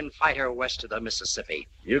greatest Indian fighter west of the Mississippi.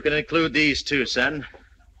 You can include these too, son.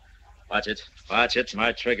 Watch it. Watch it.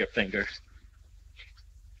 My trigger finger.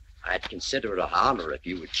 I'd consider it an honor if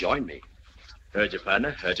you would join me. Heard you,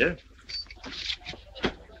 partner. Heard you.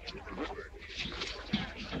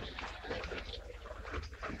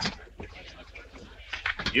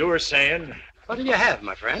 You were saying? What do you have,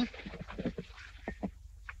 my friend?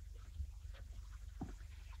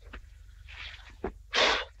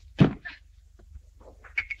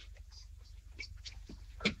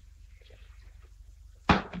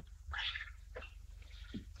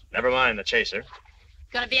 Never mind the chaser.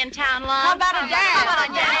 Gonna be in town long? How about a dance? How about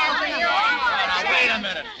a dance?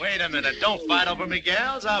 Now, wait a minute. Don't fight over me,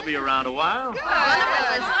 gals. I'll be around a while.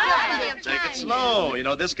 Take it slow. You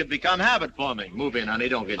know, this could become habit forming. Move in, honey.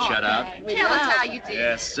 Don't get shut out. Tell us how you did.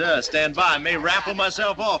 Yes, sir. Stand by. I may raffle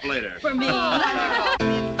myself off later. For me.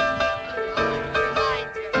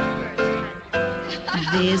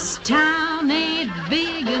 This town ain't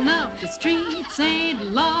big enough, the streets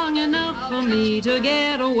ain't long enough for me to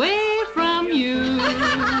get away from you.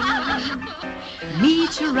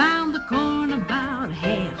 Meet you around the corner about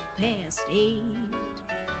 8:30.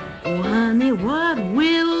 Oh, honey, what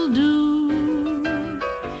we'll do?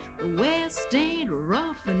 The West ain't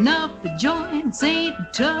rough enough, the joints ain't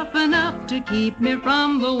tough enough to keep me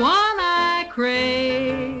from the one I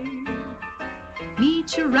crave.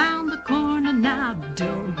 Meet you around the corner now,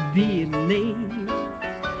 don't be late.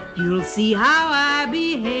 You'll see how I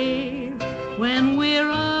behave when we're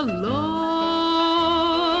alone,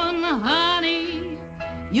 honey.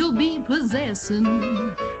 You'll be possessing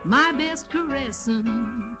my best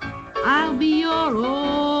caressing. I'll be your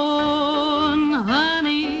own,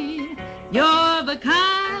 honey. You're the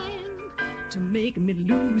kind to make me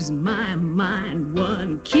lose my mind.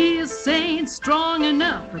 One kiss ain't strong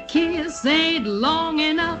enough, a kiss ain't long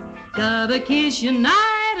enough. Gotta kiss you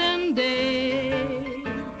night and day.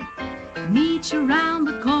 Meet you around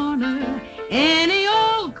the corner, any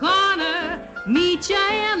old corner. Meet you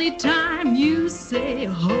anytime you say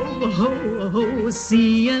ho, ho, ho.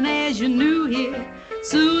 Seeing as you're new here,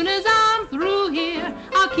 soon as I'm through here,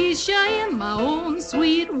 I'll kiss you in my own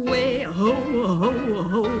sweet way. Ho, ho,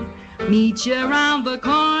 ho. Meet you around the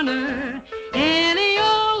corner, any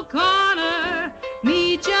old corner.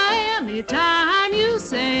 Meet you anytime you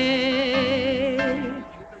say.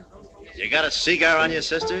 You got a cigar on you,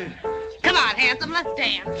 sister? Come on, handsome, let's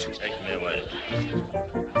dance. Take me away.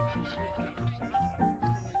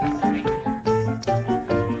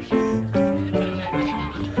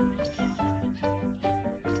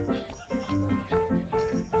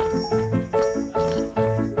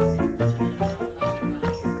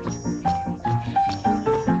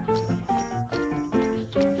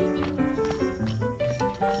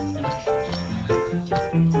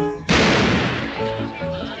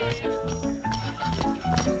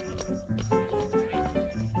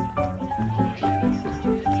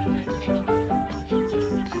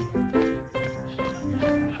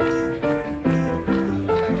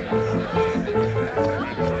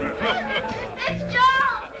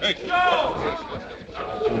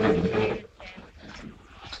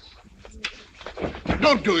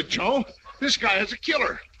 Don't do it, Joe. This guy is a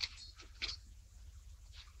killer.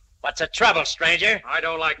 What's the trouble, stranger? I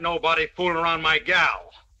don't like nobody fooling around my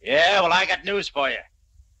gal. Yeah, well, I got news for you.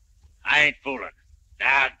 I ain't fooling.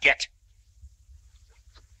 Now get.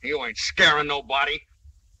 You ain't scaring nobody.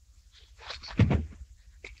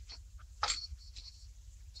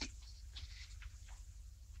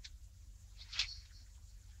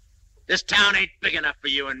 This town ain't big enough for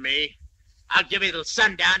you and me. I'll give you till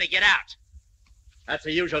sundown to get out. That's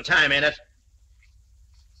the usual time, ain't it?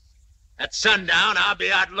 At sundown, I'll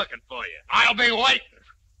be out looking for you. I'll be waiting.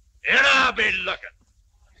 And I'll be looking.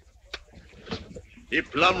 He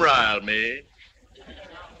plumb riled me.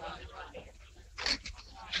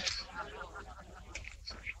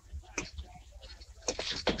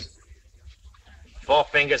 Four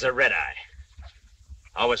fingers of red eye.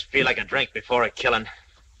 Always feel like a drink before a killing.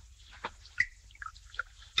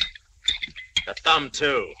 The thumb,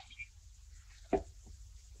 too.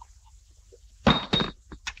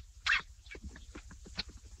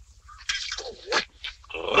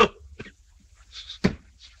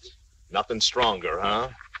 Nothing stronger, huh?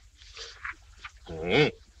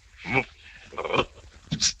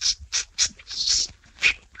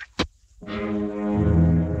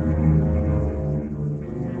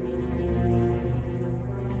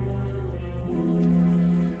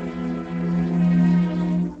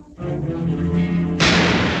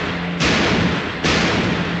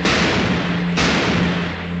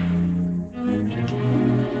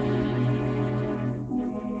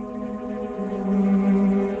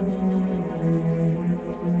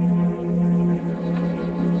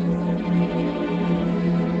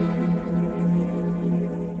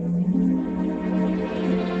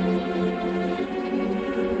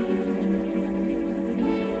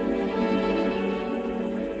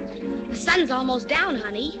 The sun's almost down,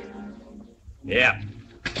 honey. Yeah.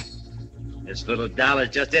 This little doll is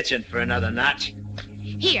just itching for another notch.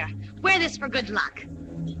 Here, wear this for good luck.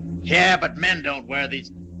 Yeah, but men don't wear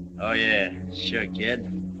these. Oh, yeah. Sure, kid.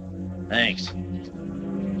 Thanks.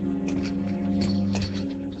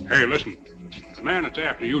 Hey, listen. The man that's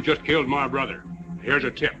after you just killed my brother. Here's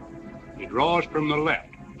a tip. He draws from the left,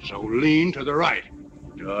 so lean to the right.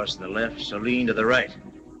 Draws to the left, so lean to the right.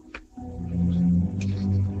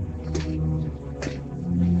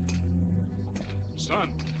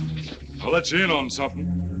 Son, I'll let you in on something.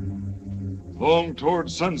 Long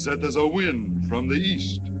towards sunset, there's a wind from the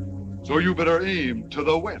east, so you better aim to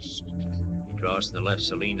the west. Draws to the left,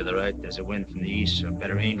 so lean to the right. There's a wind from the east, so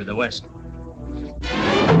better aim to the west.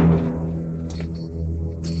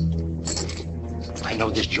 I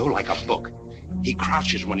know this Joe like a book. He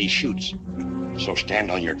crouches when he shoots, so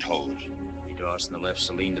stand on your toes. He draws to the left,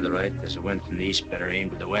 so lean to the right. There's a wind from the east, better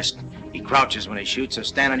aim to the west. He crouches when he shoots, so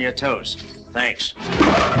stand on your toes. Thanks.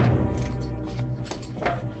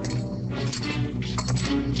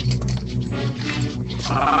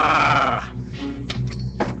 Ah!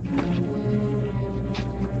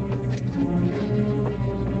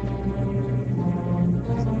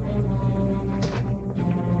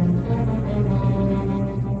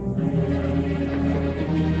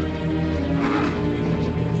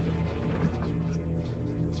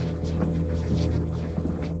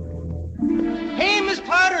 Hey, Miss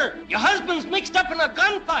Potter, your husband's mixed up in a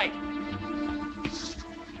gunfight.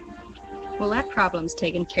 Well, that problem's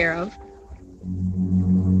taken care of.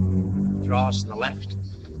 Draws to the left,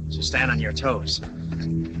 so stand on your toes.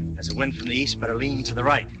 There's a wind from the east, better lean to the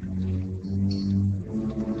right.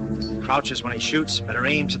 Crouches when he shoots, better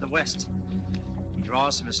aim to the west. He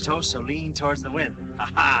draws from his toes, so lean towards the wind.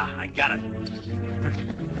 Ha-ha, I got it.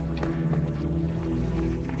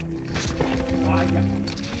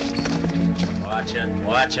 Watch it,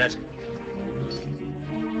 watch it.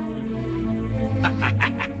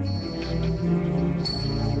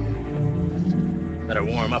 Better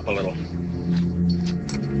warm up a little.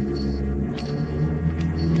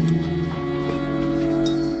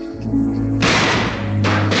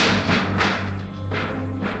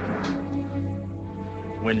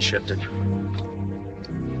 Wind shifted.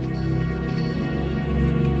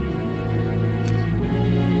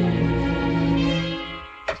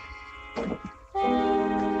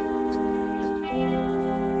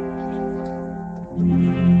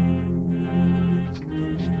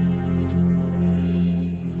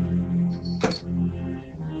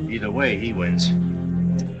 Either way, he wins.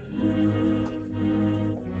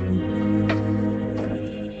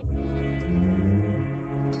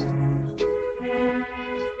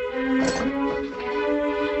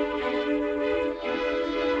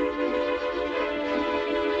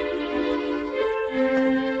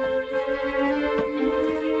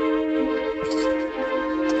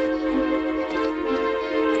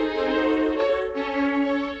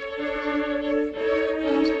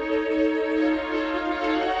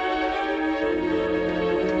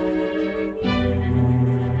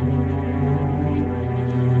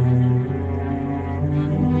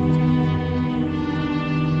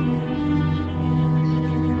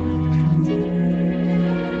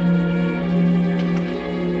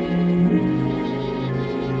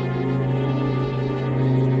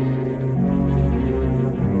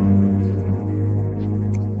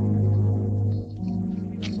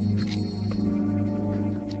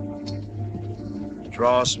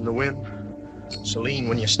 Draws from the wind, so lean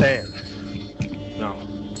when you stand. No,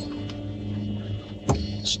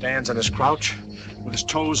 Stands on his crouch with his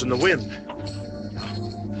toes in the wind.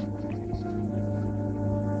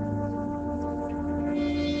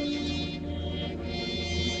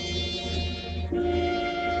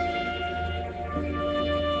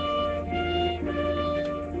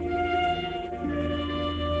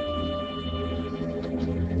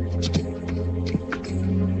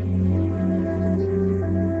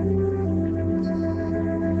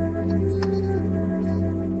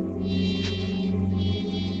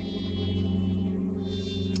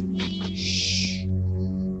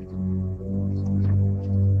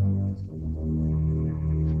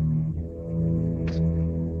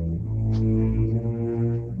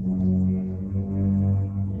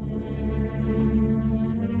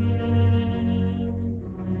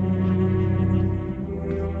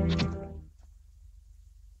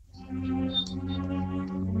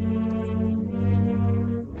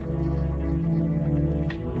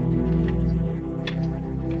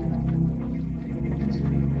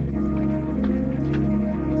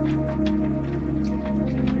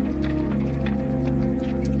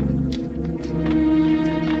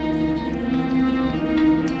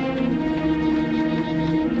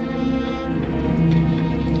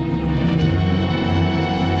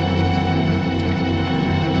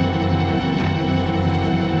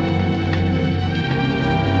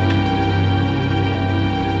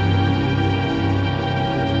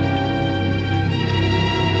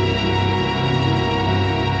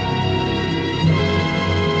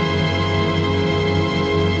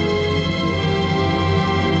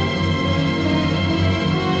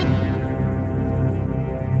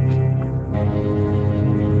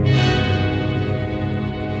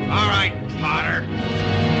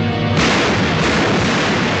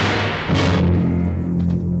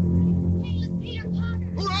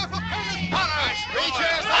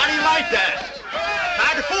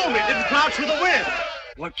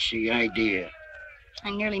 What's the idea?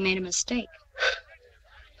 I nearly made a mistake.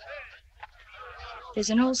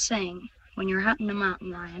 There's an old saying, when you're hunting a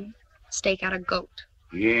mountain lion, stake out a goat.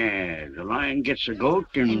 Yeah, the lion gets the goat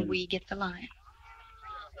and... And we get the lion.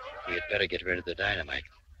 You'd better get rid of the dynamite.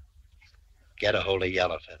 Get a hold of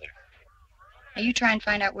Yellowfeather. Now you try and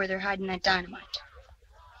find out where they're hiding that dynamite.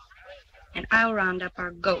 And I'll round up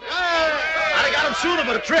our goat. I'd have got him sooner,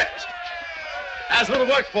 but a trick. That's a little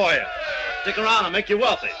work for you. Stick around, I'll make you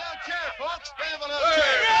wealthy.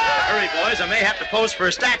 Hurry, boys, I may have to pose for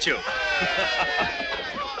a statue.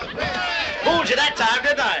 Fooled you that time,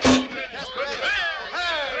 didn't I?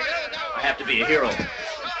 I have to be a hero.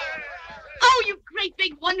 Oh, you great,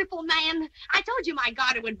 big, wonderful man. I told you my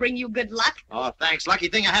garter would bring you good luck. Oh, thanks. Lucky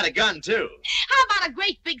thing I had a gun, too. How about a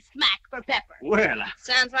great big smack for Pepper? Well,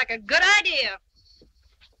 sounds like a good idea.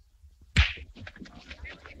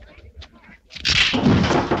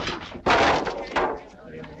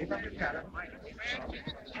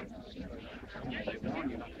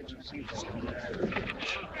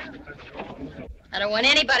 I don't want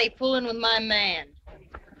anybody fooling with my man.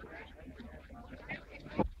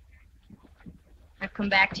 I've come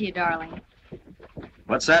back to you, darling.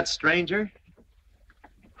 What's that, stranger?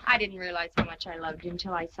 I didn't realize how much I loved you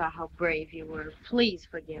until I saw how brave you were. Please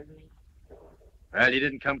forgive me. Well, you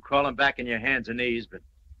didn't come crawling back on your hands and knees, but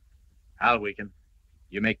I'll weaken.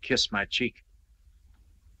 You may kiss my cheek.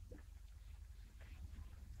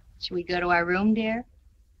 Should we go to our room, dear?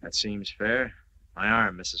 That seems fair. My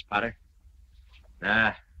arm, Mrs. Potter.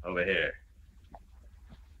 Nah, over here.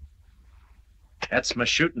 That's my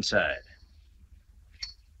shooting side.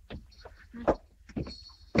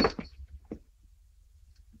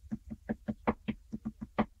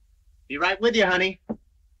 Be right with you, honey.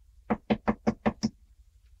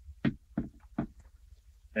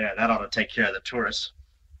 Yeah, that ought to take care of the tourists.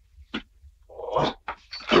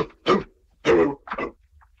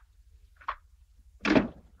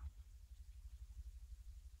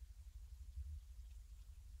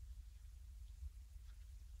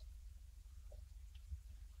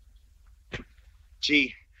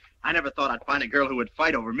 Gee, I never thought I'd find a girl who would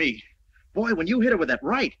fight over me. Boy, when you hit her with that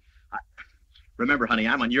right... Remember, honey,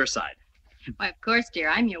 I'm on your side. Why, of course, dear.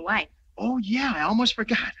 I'm your wife. Oh, yeah, I almost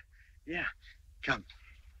forgot. Yeah, come.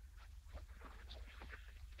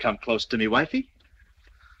 Come close to me, wifey.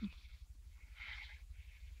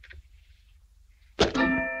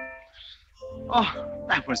 Oh,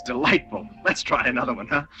 that was delightful. Let's try another one,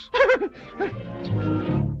 huh?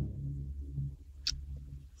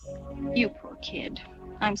 You poor kid.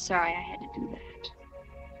 I'm sorry I had to do that.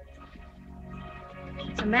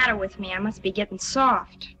 What's the matter with me? I must be getting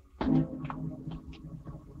soft.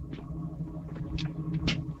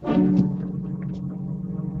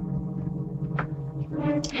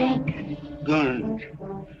 Hank. Gun.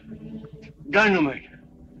 Dynamite.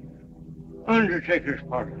 Undertaker's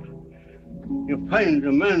party. You find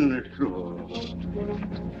the man that's true.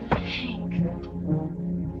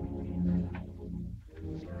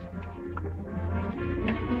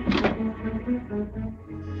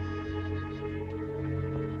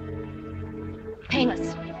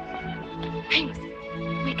 Painless. Painless.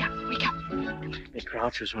 Wake up, wake up. He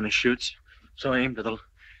crouches when he shoots. So aim to the...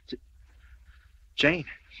 Jane.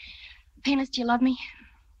 Painless, do you love me?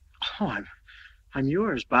 Oh, I'm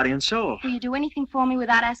yours, body and soul. Will you do anything for me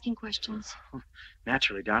without asking questions?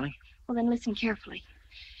 Naturally, darling. Well, then listen carefully.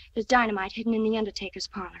 There's dynamite hidden in the Undertaker's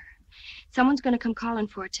parlor. Someone's going to come calling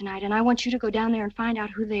for it tonight, and I want you to go down there and find out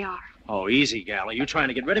who they are. Oh, easy, gal. Are you trying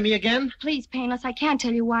to get rid of me again? Please, Painless, I can't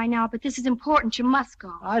tell you why now, but this is important. You must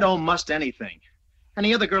go. I don't must anything.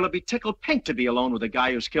 Any other girl would be tickled pink to be alone with a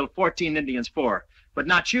guy who's killed 14 Indians for. But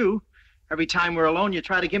not you. Every time we're alone, you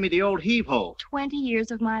try to give me the old heave-ho. 20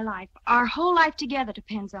 years of my life. Our whole life together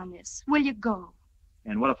depends on this. Will you go?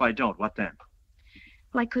 And what if I don't? What then?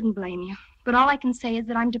 Well, I couldn't blame you. But all I can say is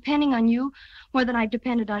that I'm depending on you more than I've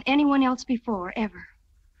depended on anyone else before, ever.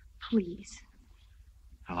 Please.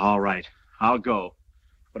 All right. I'll go.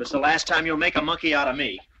 But it's the last time you'll make a monkey out of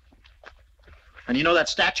me. And you know that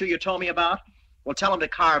statue you told me about? Well, tell him to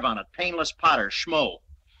carve on it. Painless Potter, Schmo.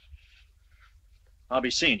 I'll be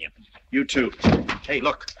seeing you. You too. Hey,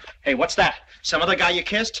 look. Hey, what's that? Some other guy you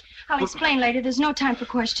kissed? I'll explain later. There's no time for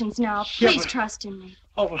questions now. Please trust in me.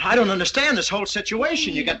 Oh, well, I don't understand this whole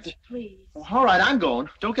situation. Please, You got to... Please. Well, all right, I'm going.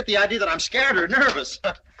 Don't get the idea that I'm scared or nervous.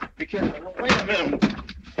 Be careful. Wait a minute.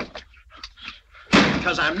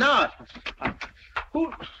 Because I'm not.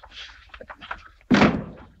 Who...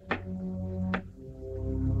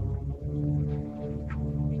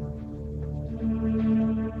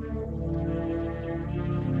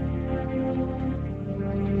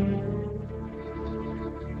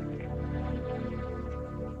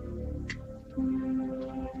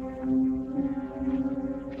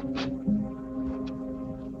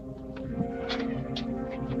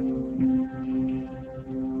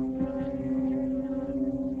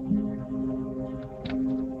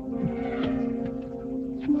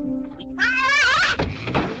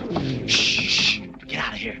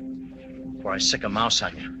 Before I sick a mouse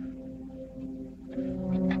on you.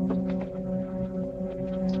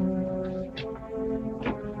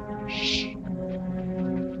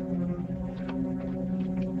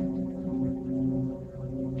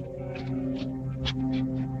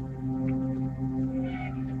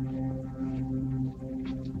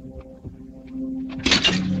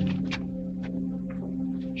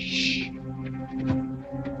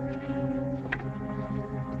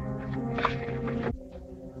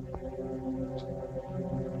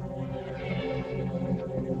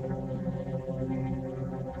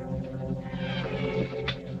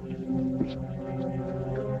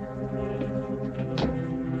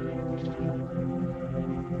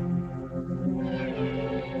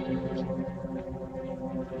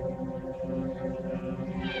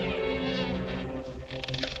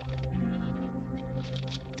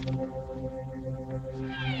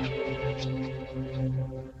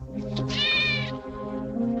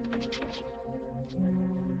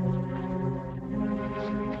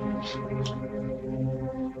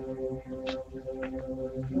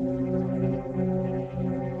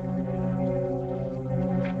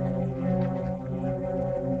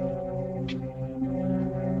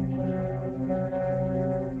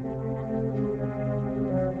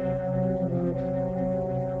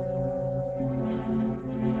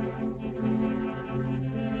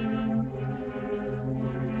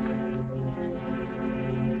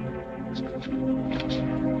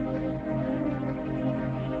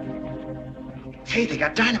 Hey, they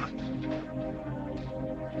got dynamite.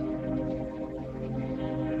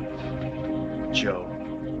 Joe.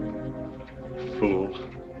 Fool.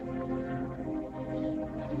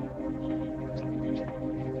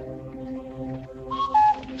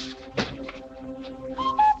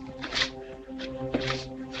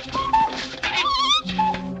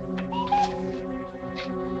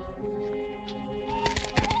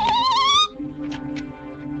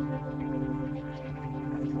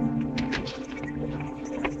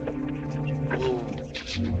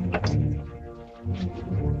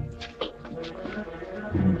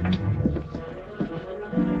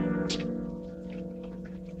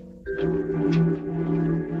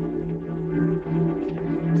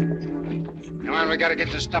 We gotta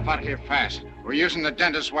get this stuff out of here fast. We're using the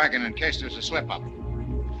dentist's wagon in case there's a slip-up.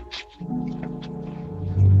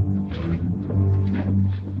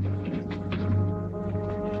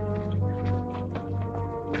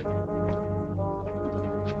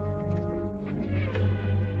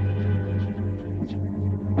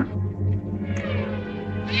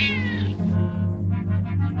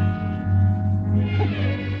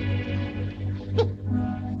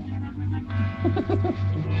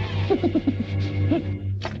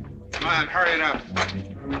 on, hurry it up.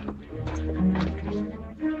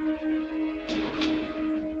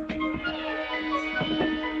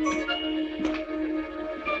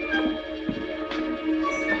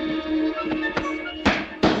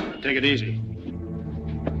 Take it easy.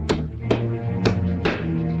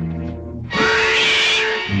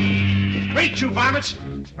 Reach, you varmints,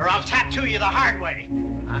 or I'll tattoo you the hard way.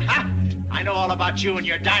 Uh-huh. I know all about you and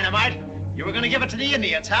your dynamite. You were gonna give it to the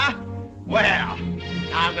Indians, huh? Well, now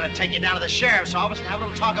I'm gonna take you down to the sheriff's office and have a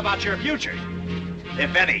little talk about your future.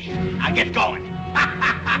 If any. Now get going.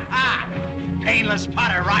 Painless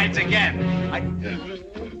Potter rides again.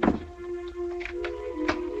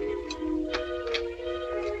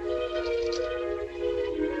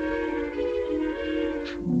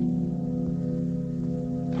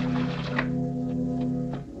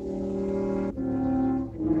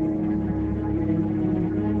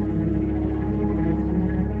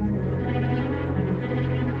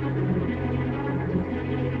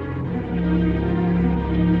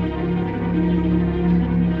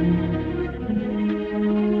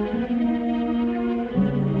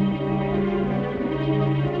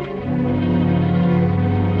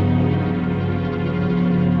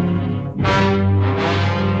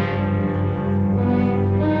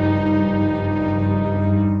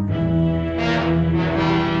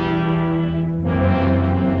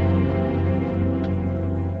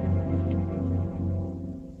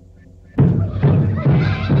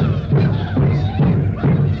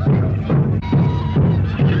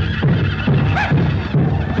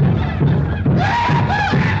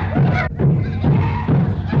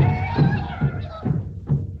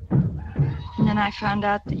 I found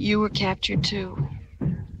out that you were captured, too.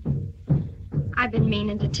 I've been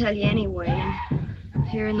meaning to tell you anyway, and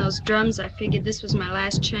hearing those drums, I figured this was my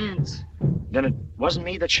last chance. Then it wasn't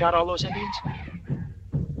me that shot all those Indians?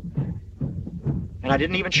 And I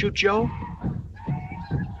didn't even shoot Joe?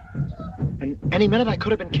 And any minute I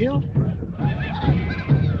could have been killed?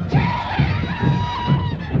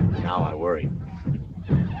 Now I worry.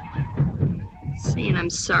 Saying I'm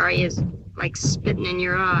sorry is like spitting in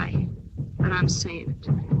your eye. But I'm saying it.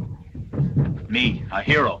 Me, a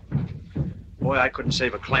hero. Boy, I couldn't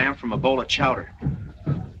save a clam from a bowl of chowder.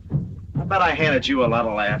 I bet I handed you a lot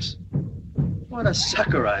of laughs. What a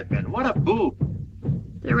sucker I've been. What a boob.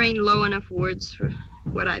 There ain't low enough words for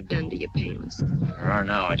what I've done to you, Painless. There are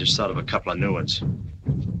now. I just thought of a couple of new ones.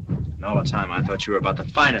 And all the time I thought you were about the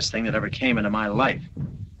finest thing that ever came into my life.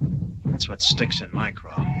 That's what sticks in my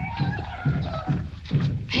craw.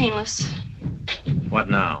 Painless. What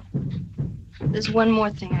now? There's one more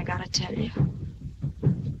thing I gotta tell you.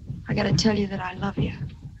 I gotta tell you that I love you.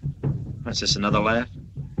 What's this, another laugh?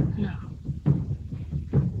 No.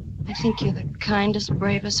 I think you're the kindest,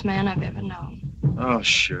 bravest man I've ever known. Oh,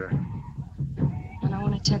 sure. And I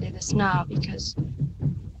want to tell you this now because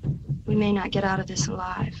we may not get out of this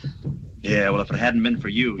alive. Yeah, well, if it hadn't been for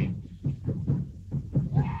you...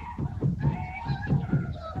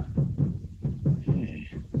 Hey.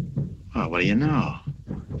 Oh, what do you know?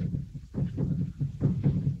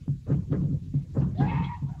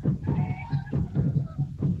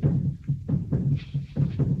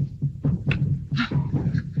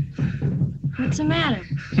 What's the matter?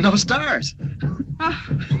 No stars. Oh.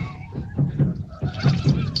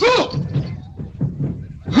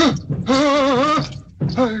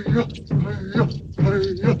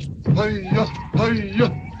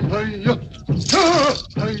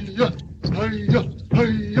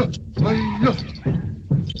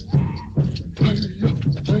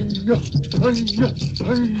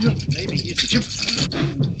 Maybe you...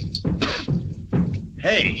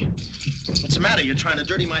 Hey, what's the matter? You're trying to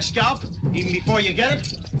dirty my scalp even before you get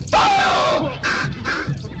it? Oh!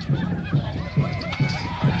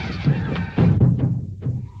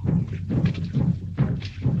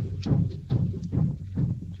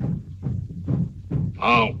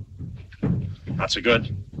 How? Not so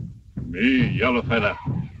good. Me, Yellow Feather,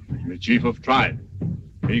 the chief of tribe.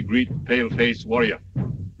 Me greet Paleface warrior.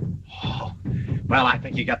 Oh, well, I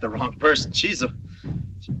think you got the wrong person. She's a...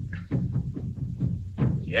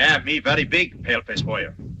 Yeah, me very big Paleface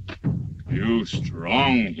warrior. You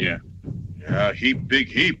strong here. Yeah, heap big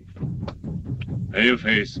heap.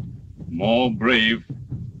 Paleface, more brave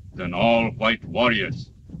than all white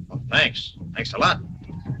warriors. Oh, thanks. Thanks a lot.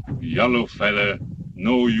 Yellow Feather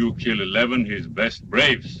know you kill 11 his best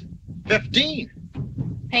braves. 15.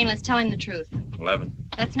 Painless, tell him the truth. 11.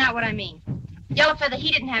 That's not what I mean. Yellowfeather,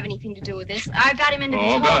 he didn't have anything to do with this. I got him into this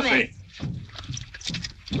whole mess.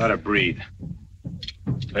 Let her breathe.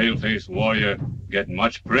 Paleface warrior get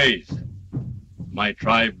much praise. My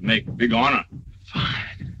tribe make big honor.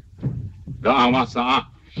 Fine.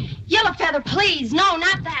 Yellow Feather, please. No,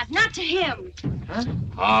 not that. Not to him. Huh?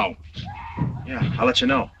 How? Yeah, I'll let you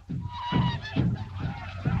know.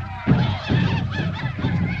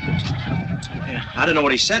 Yeah, I don't know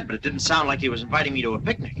what he said, but it didn't sound like he was inviting me to a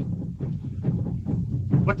picnic.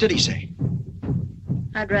 What did he say?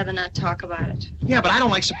 I'd rather not talk about it. Yeah, but I don't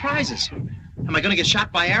like surprises. Am I going to get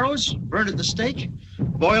shot by arrows, burned at the stake,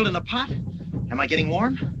 boiled in a pot? Am I getting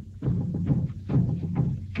warm?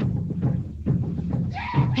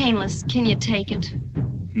 Painless, can you take it?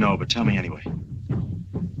 No, but tell me anyway.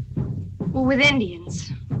 Well, with Indians,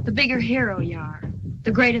 the bigger hero you are,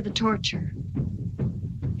 the greater the torture.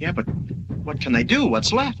 Yeah, but what can they do?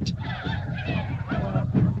 What's left?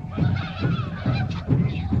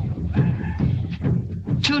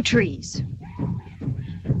 Two trees.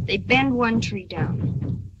 They bend one tree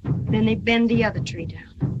down. Then they bend the other tree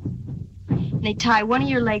down. And they tie one of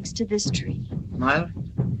your legs to this tree. Myla?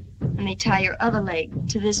 And they tie your other leg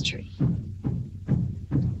to this tree.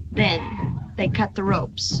 Then they cut the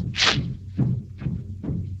ropes.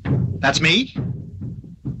 That's me?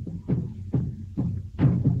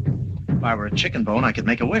 If I were a chicken bone, I could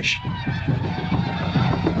make a wish.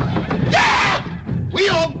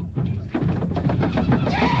 Wheel!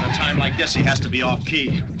 At a time like this, he has to be off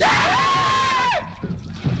key.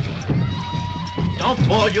 Don't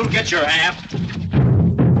pull, you'll get your half.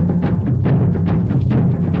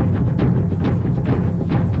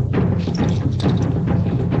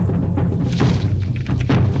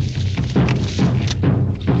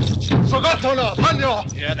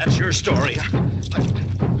 Yeah, that's your story.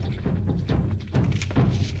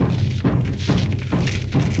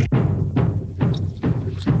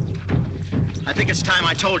 I think it's time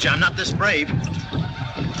I told you I'm not this brave.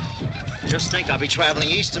 Just think I'll be traveling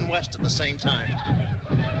east and west at the same time.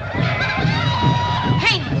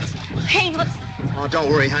 Painless! Painless! Oh, don't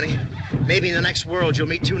worry, honey. Maybe in the next world you'll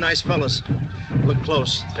meet two nice fellas. Look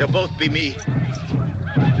close. They'll both be me.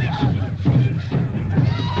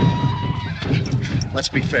 Let's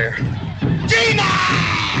be fair. Gina!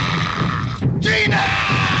 Gina!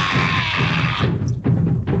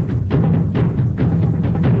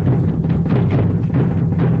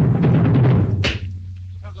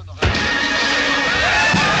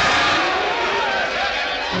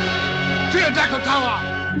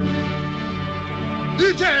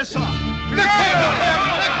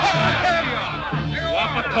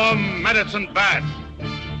 Wapatom medicine bad.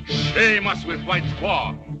 Shame us with white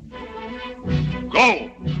squaw. Go.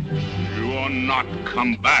 You will not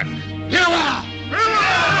come back.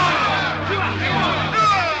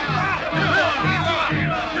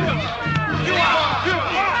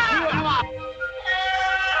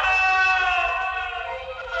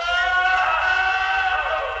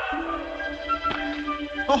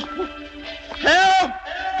 Oh, help!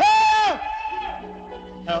 Help!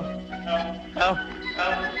 Help! Help! Help!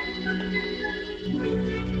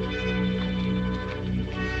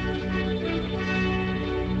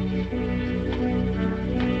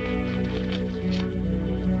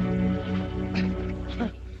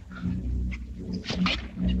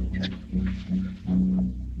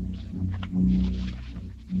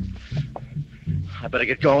 I better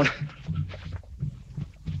get going.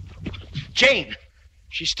 Jane!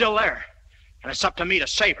 She's still there. And it's up to me to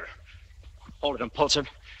save her. Hold it, Impulsive.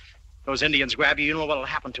 Those Indians grab you, you know what'll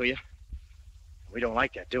happen to you. We don't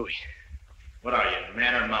like that, do we? What are you,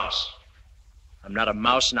 man or mouse? I'm not a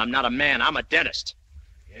mouse and I'm not a man. I'm a dentist.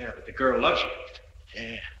 Yeah, but the girl loves you.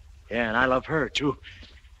 Yeah, and I love her, too.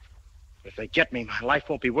 But if they get me, my life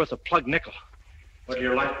won't be worth a plug nickel. What'll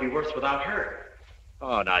your life be worth without her?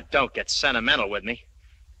 Oh, now, don't get sentimental with me.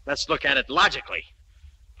 Let's look at it logically.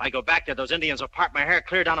 If I go back there, those Indians will part my hair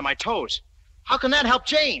clear down to my toes. How can that help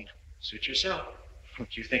Jane? Suit yourself. Do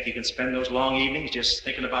you think you can spend those long evenings just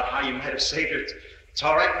thinking about how you might have saved her? It's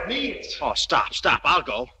all right with me. Oh, stop. I'll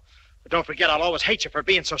go. But don't forget, I'll always hate you for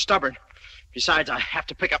being so stubborn. Besides, I have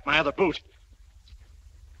to pick up my other boot.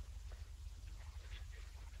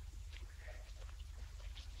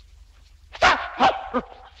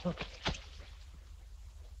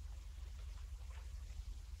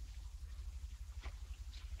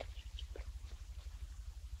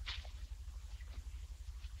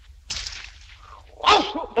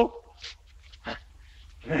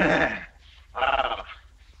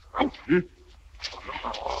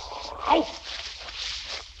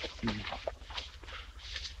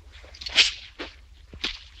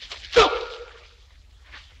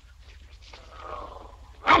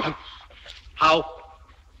 How?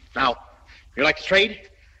 Now, you like to trade?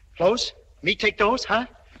 Clothes? Me take those, huh?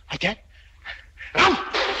 Like that?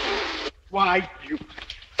 Why, you...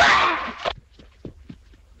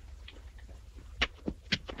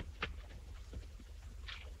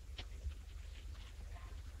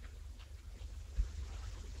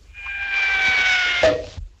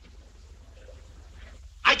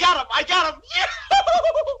 I got him!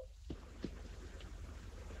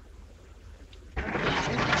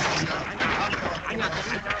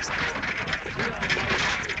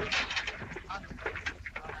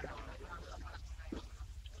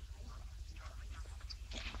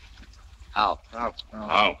 How?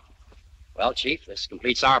 How? Well, Chief, this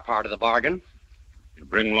completes our part of the bargain. You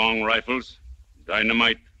bring long rifles,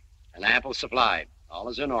 dynamite. An ample supply. All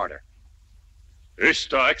is in order.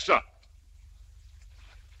 Esta extra.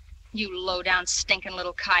 You low-down, stinking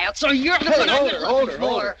little coyote. So you're the Hey, one hold I'm her, hold her, looking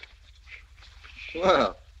hold for. her.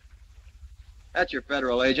 Well, that's your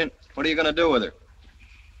federal agent. What are you going to do with her?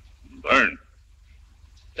 Burn.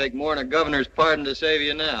 Take more than a governor's pardon to save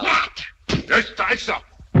you now. Esta extra.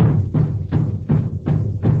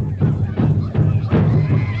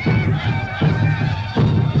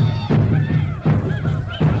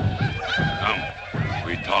 Come,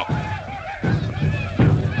 we talk.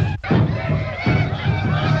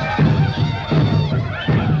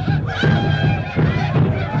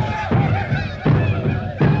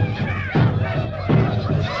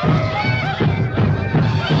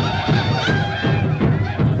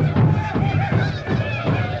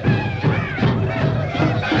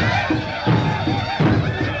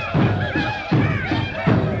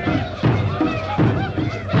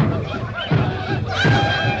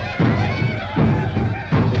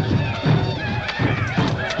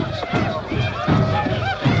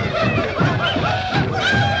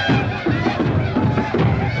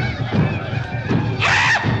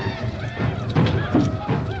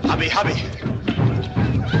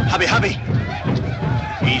 Hubby.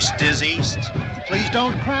 East is east. Please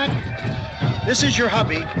don't crack. This is your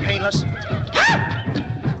hubby, painless.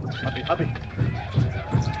 Hubby.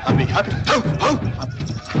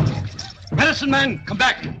 Medicine man, come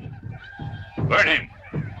back. Burn him.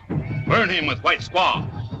 Burn him with white squaw.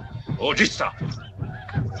 Ojista.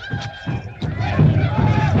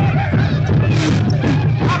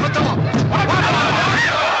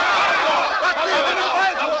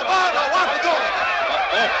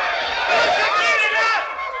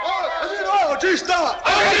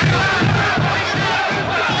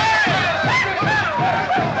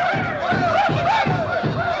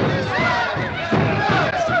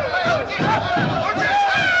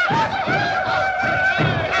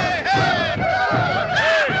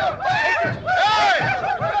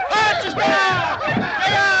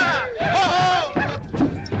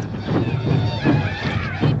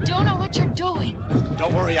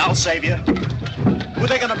 Don't worry, I'll save you. Who are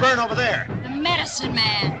they gonna burn over there? The medicine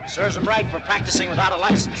man. Serves them right for practicing without a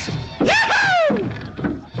license. Yahoo!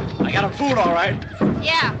 I got them fooled, all right.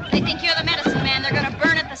 Yeah, they think you're the medicine man. They're gonna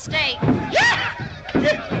burn at the stake.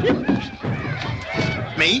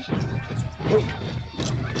 Me?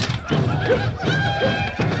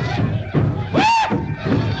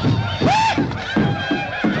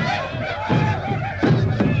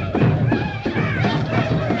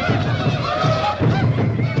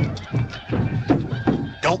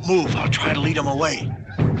 Don't move. I'll try to lead them away.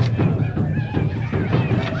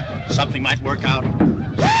 Something might work out.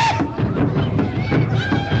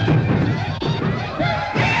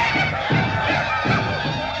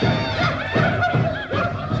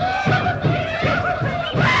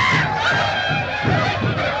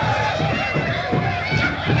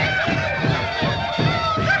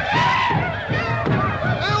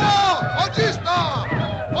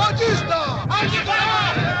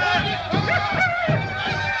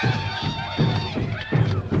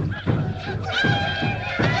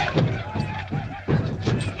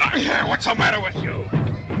 What's the matter with you?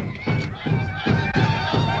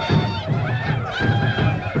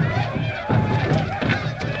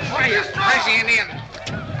 Why, you crazy Indian?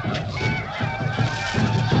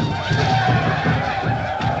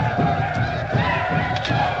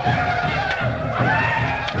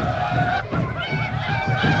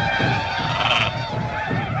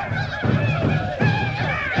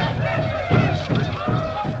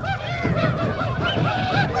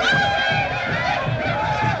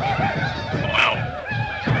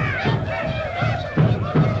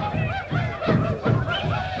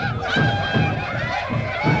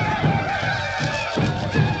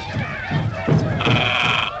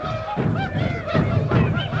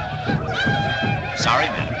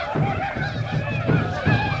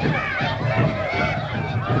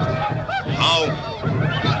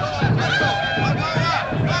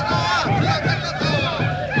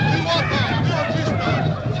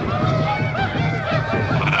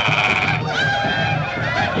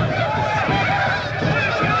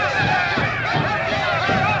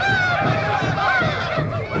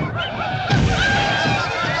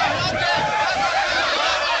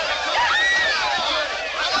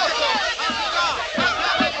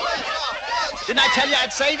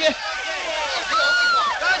 that save you?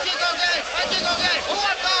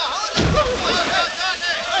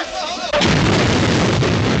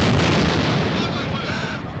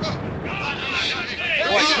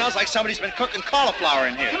 Boy, it smells like somebody's been cooking cauliflower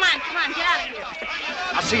in here. Come on, get out of here.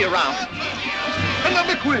 I'll see you around.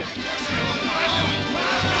 Another quid.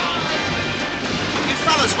 You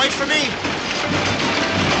fellas, wait for me.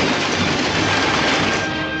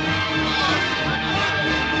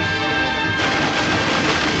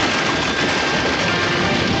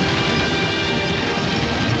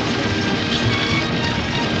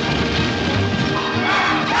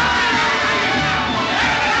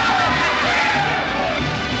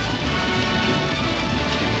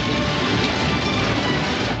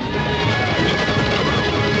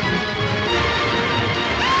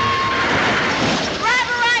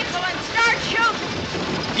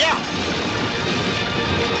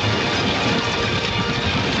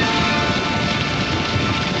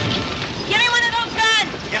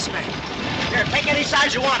 Take any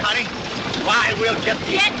size you want, honey. Why, we'll get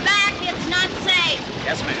the... Get back, it's not safe.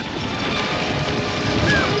 Yes, ma'am.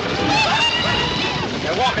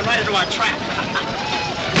 They're walking right into our trap.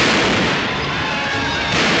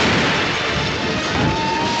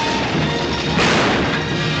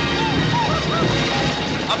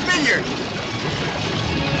 A billiard.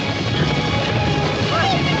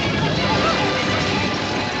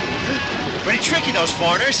 Pretty tricky, those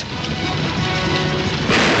foreigners.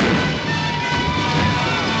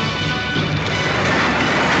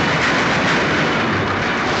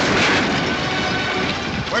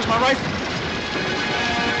 Where's my rifle?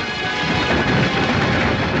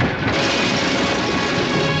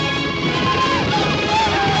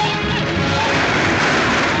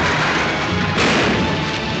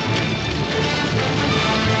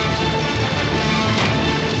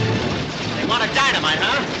 They want a dynamite,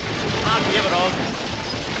 huh? I'll give it all.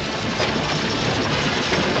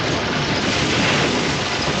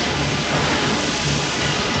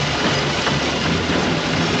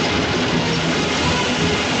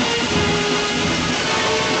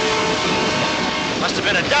 Must have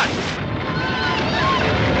been a duck.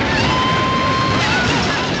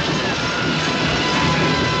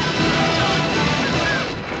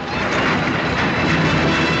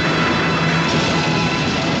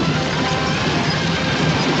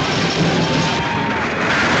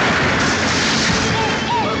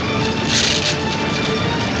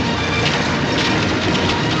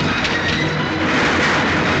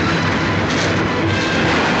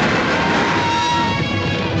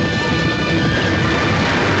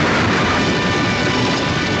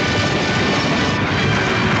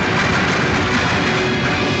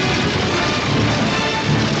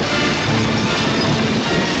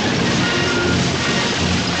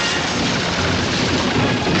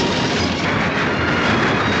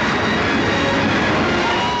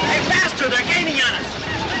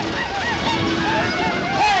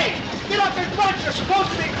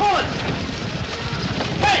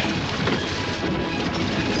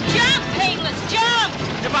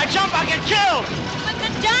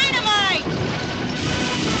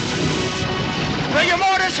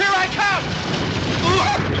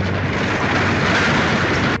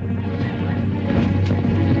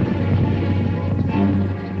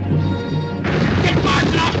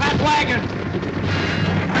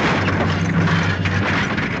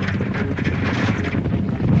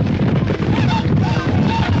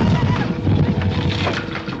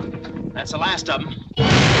 That's the last of them.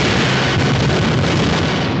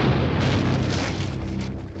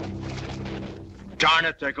 Darn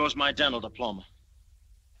it, there goes my dental diploma.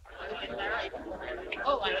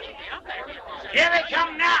 Here they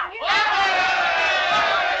come now.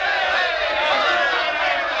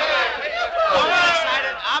 Don't get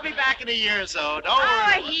excited. I'll be back in a year or so. Don't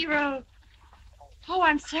worry. Oh, hero. Oh,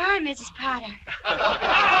 I'm sorry, Mrs. Potter.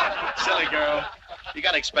 Silly girl. You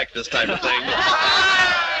gotta expect this type of thing.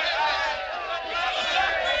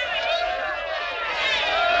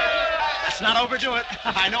 Let's not overdo it.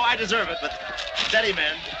 I know I deserve it, but steady,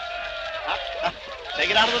 man. Take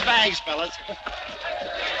it out of the bags, fellas.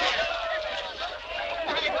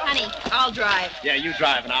 Honey, I'll drive. Yeah, you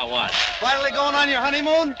drive and I'll watch. Finally going on your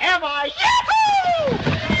honeymoon? Am I? Yahoo!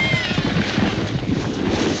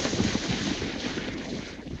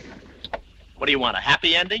 What do you want, a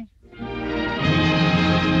happy ending?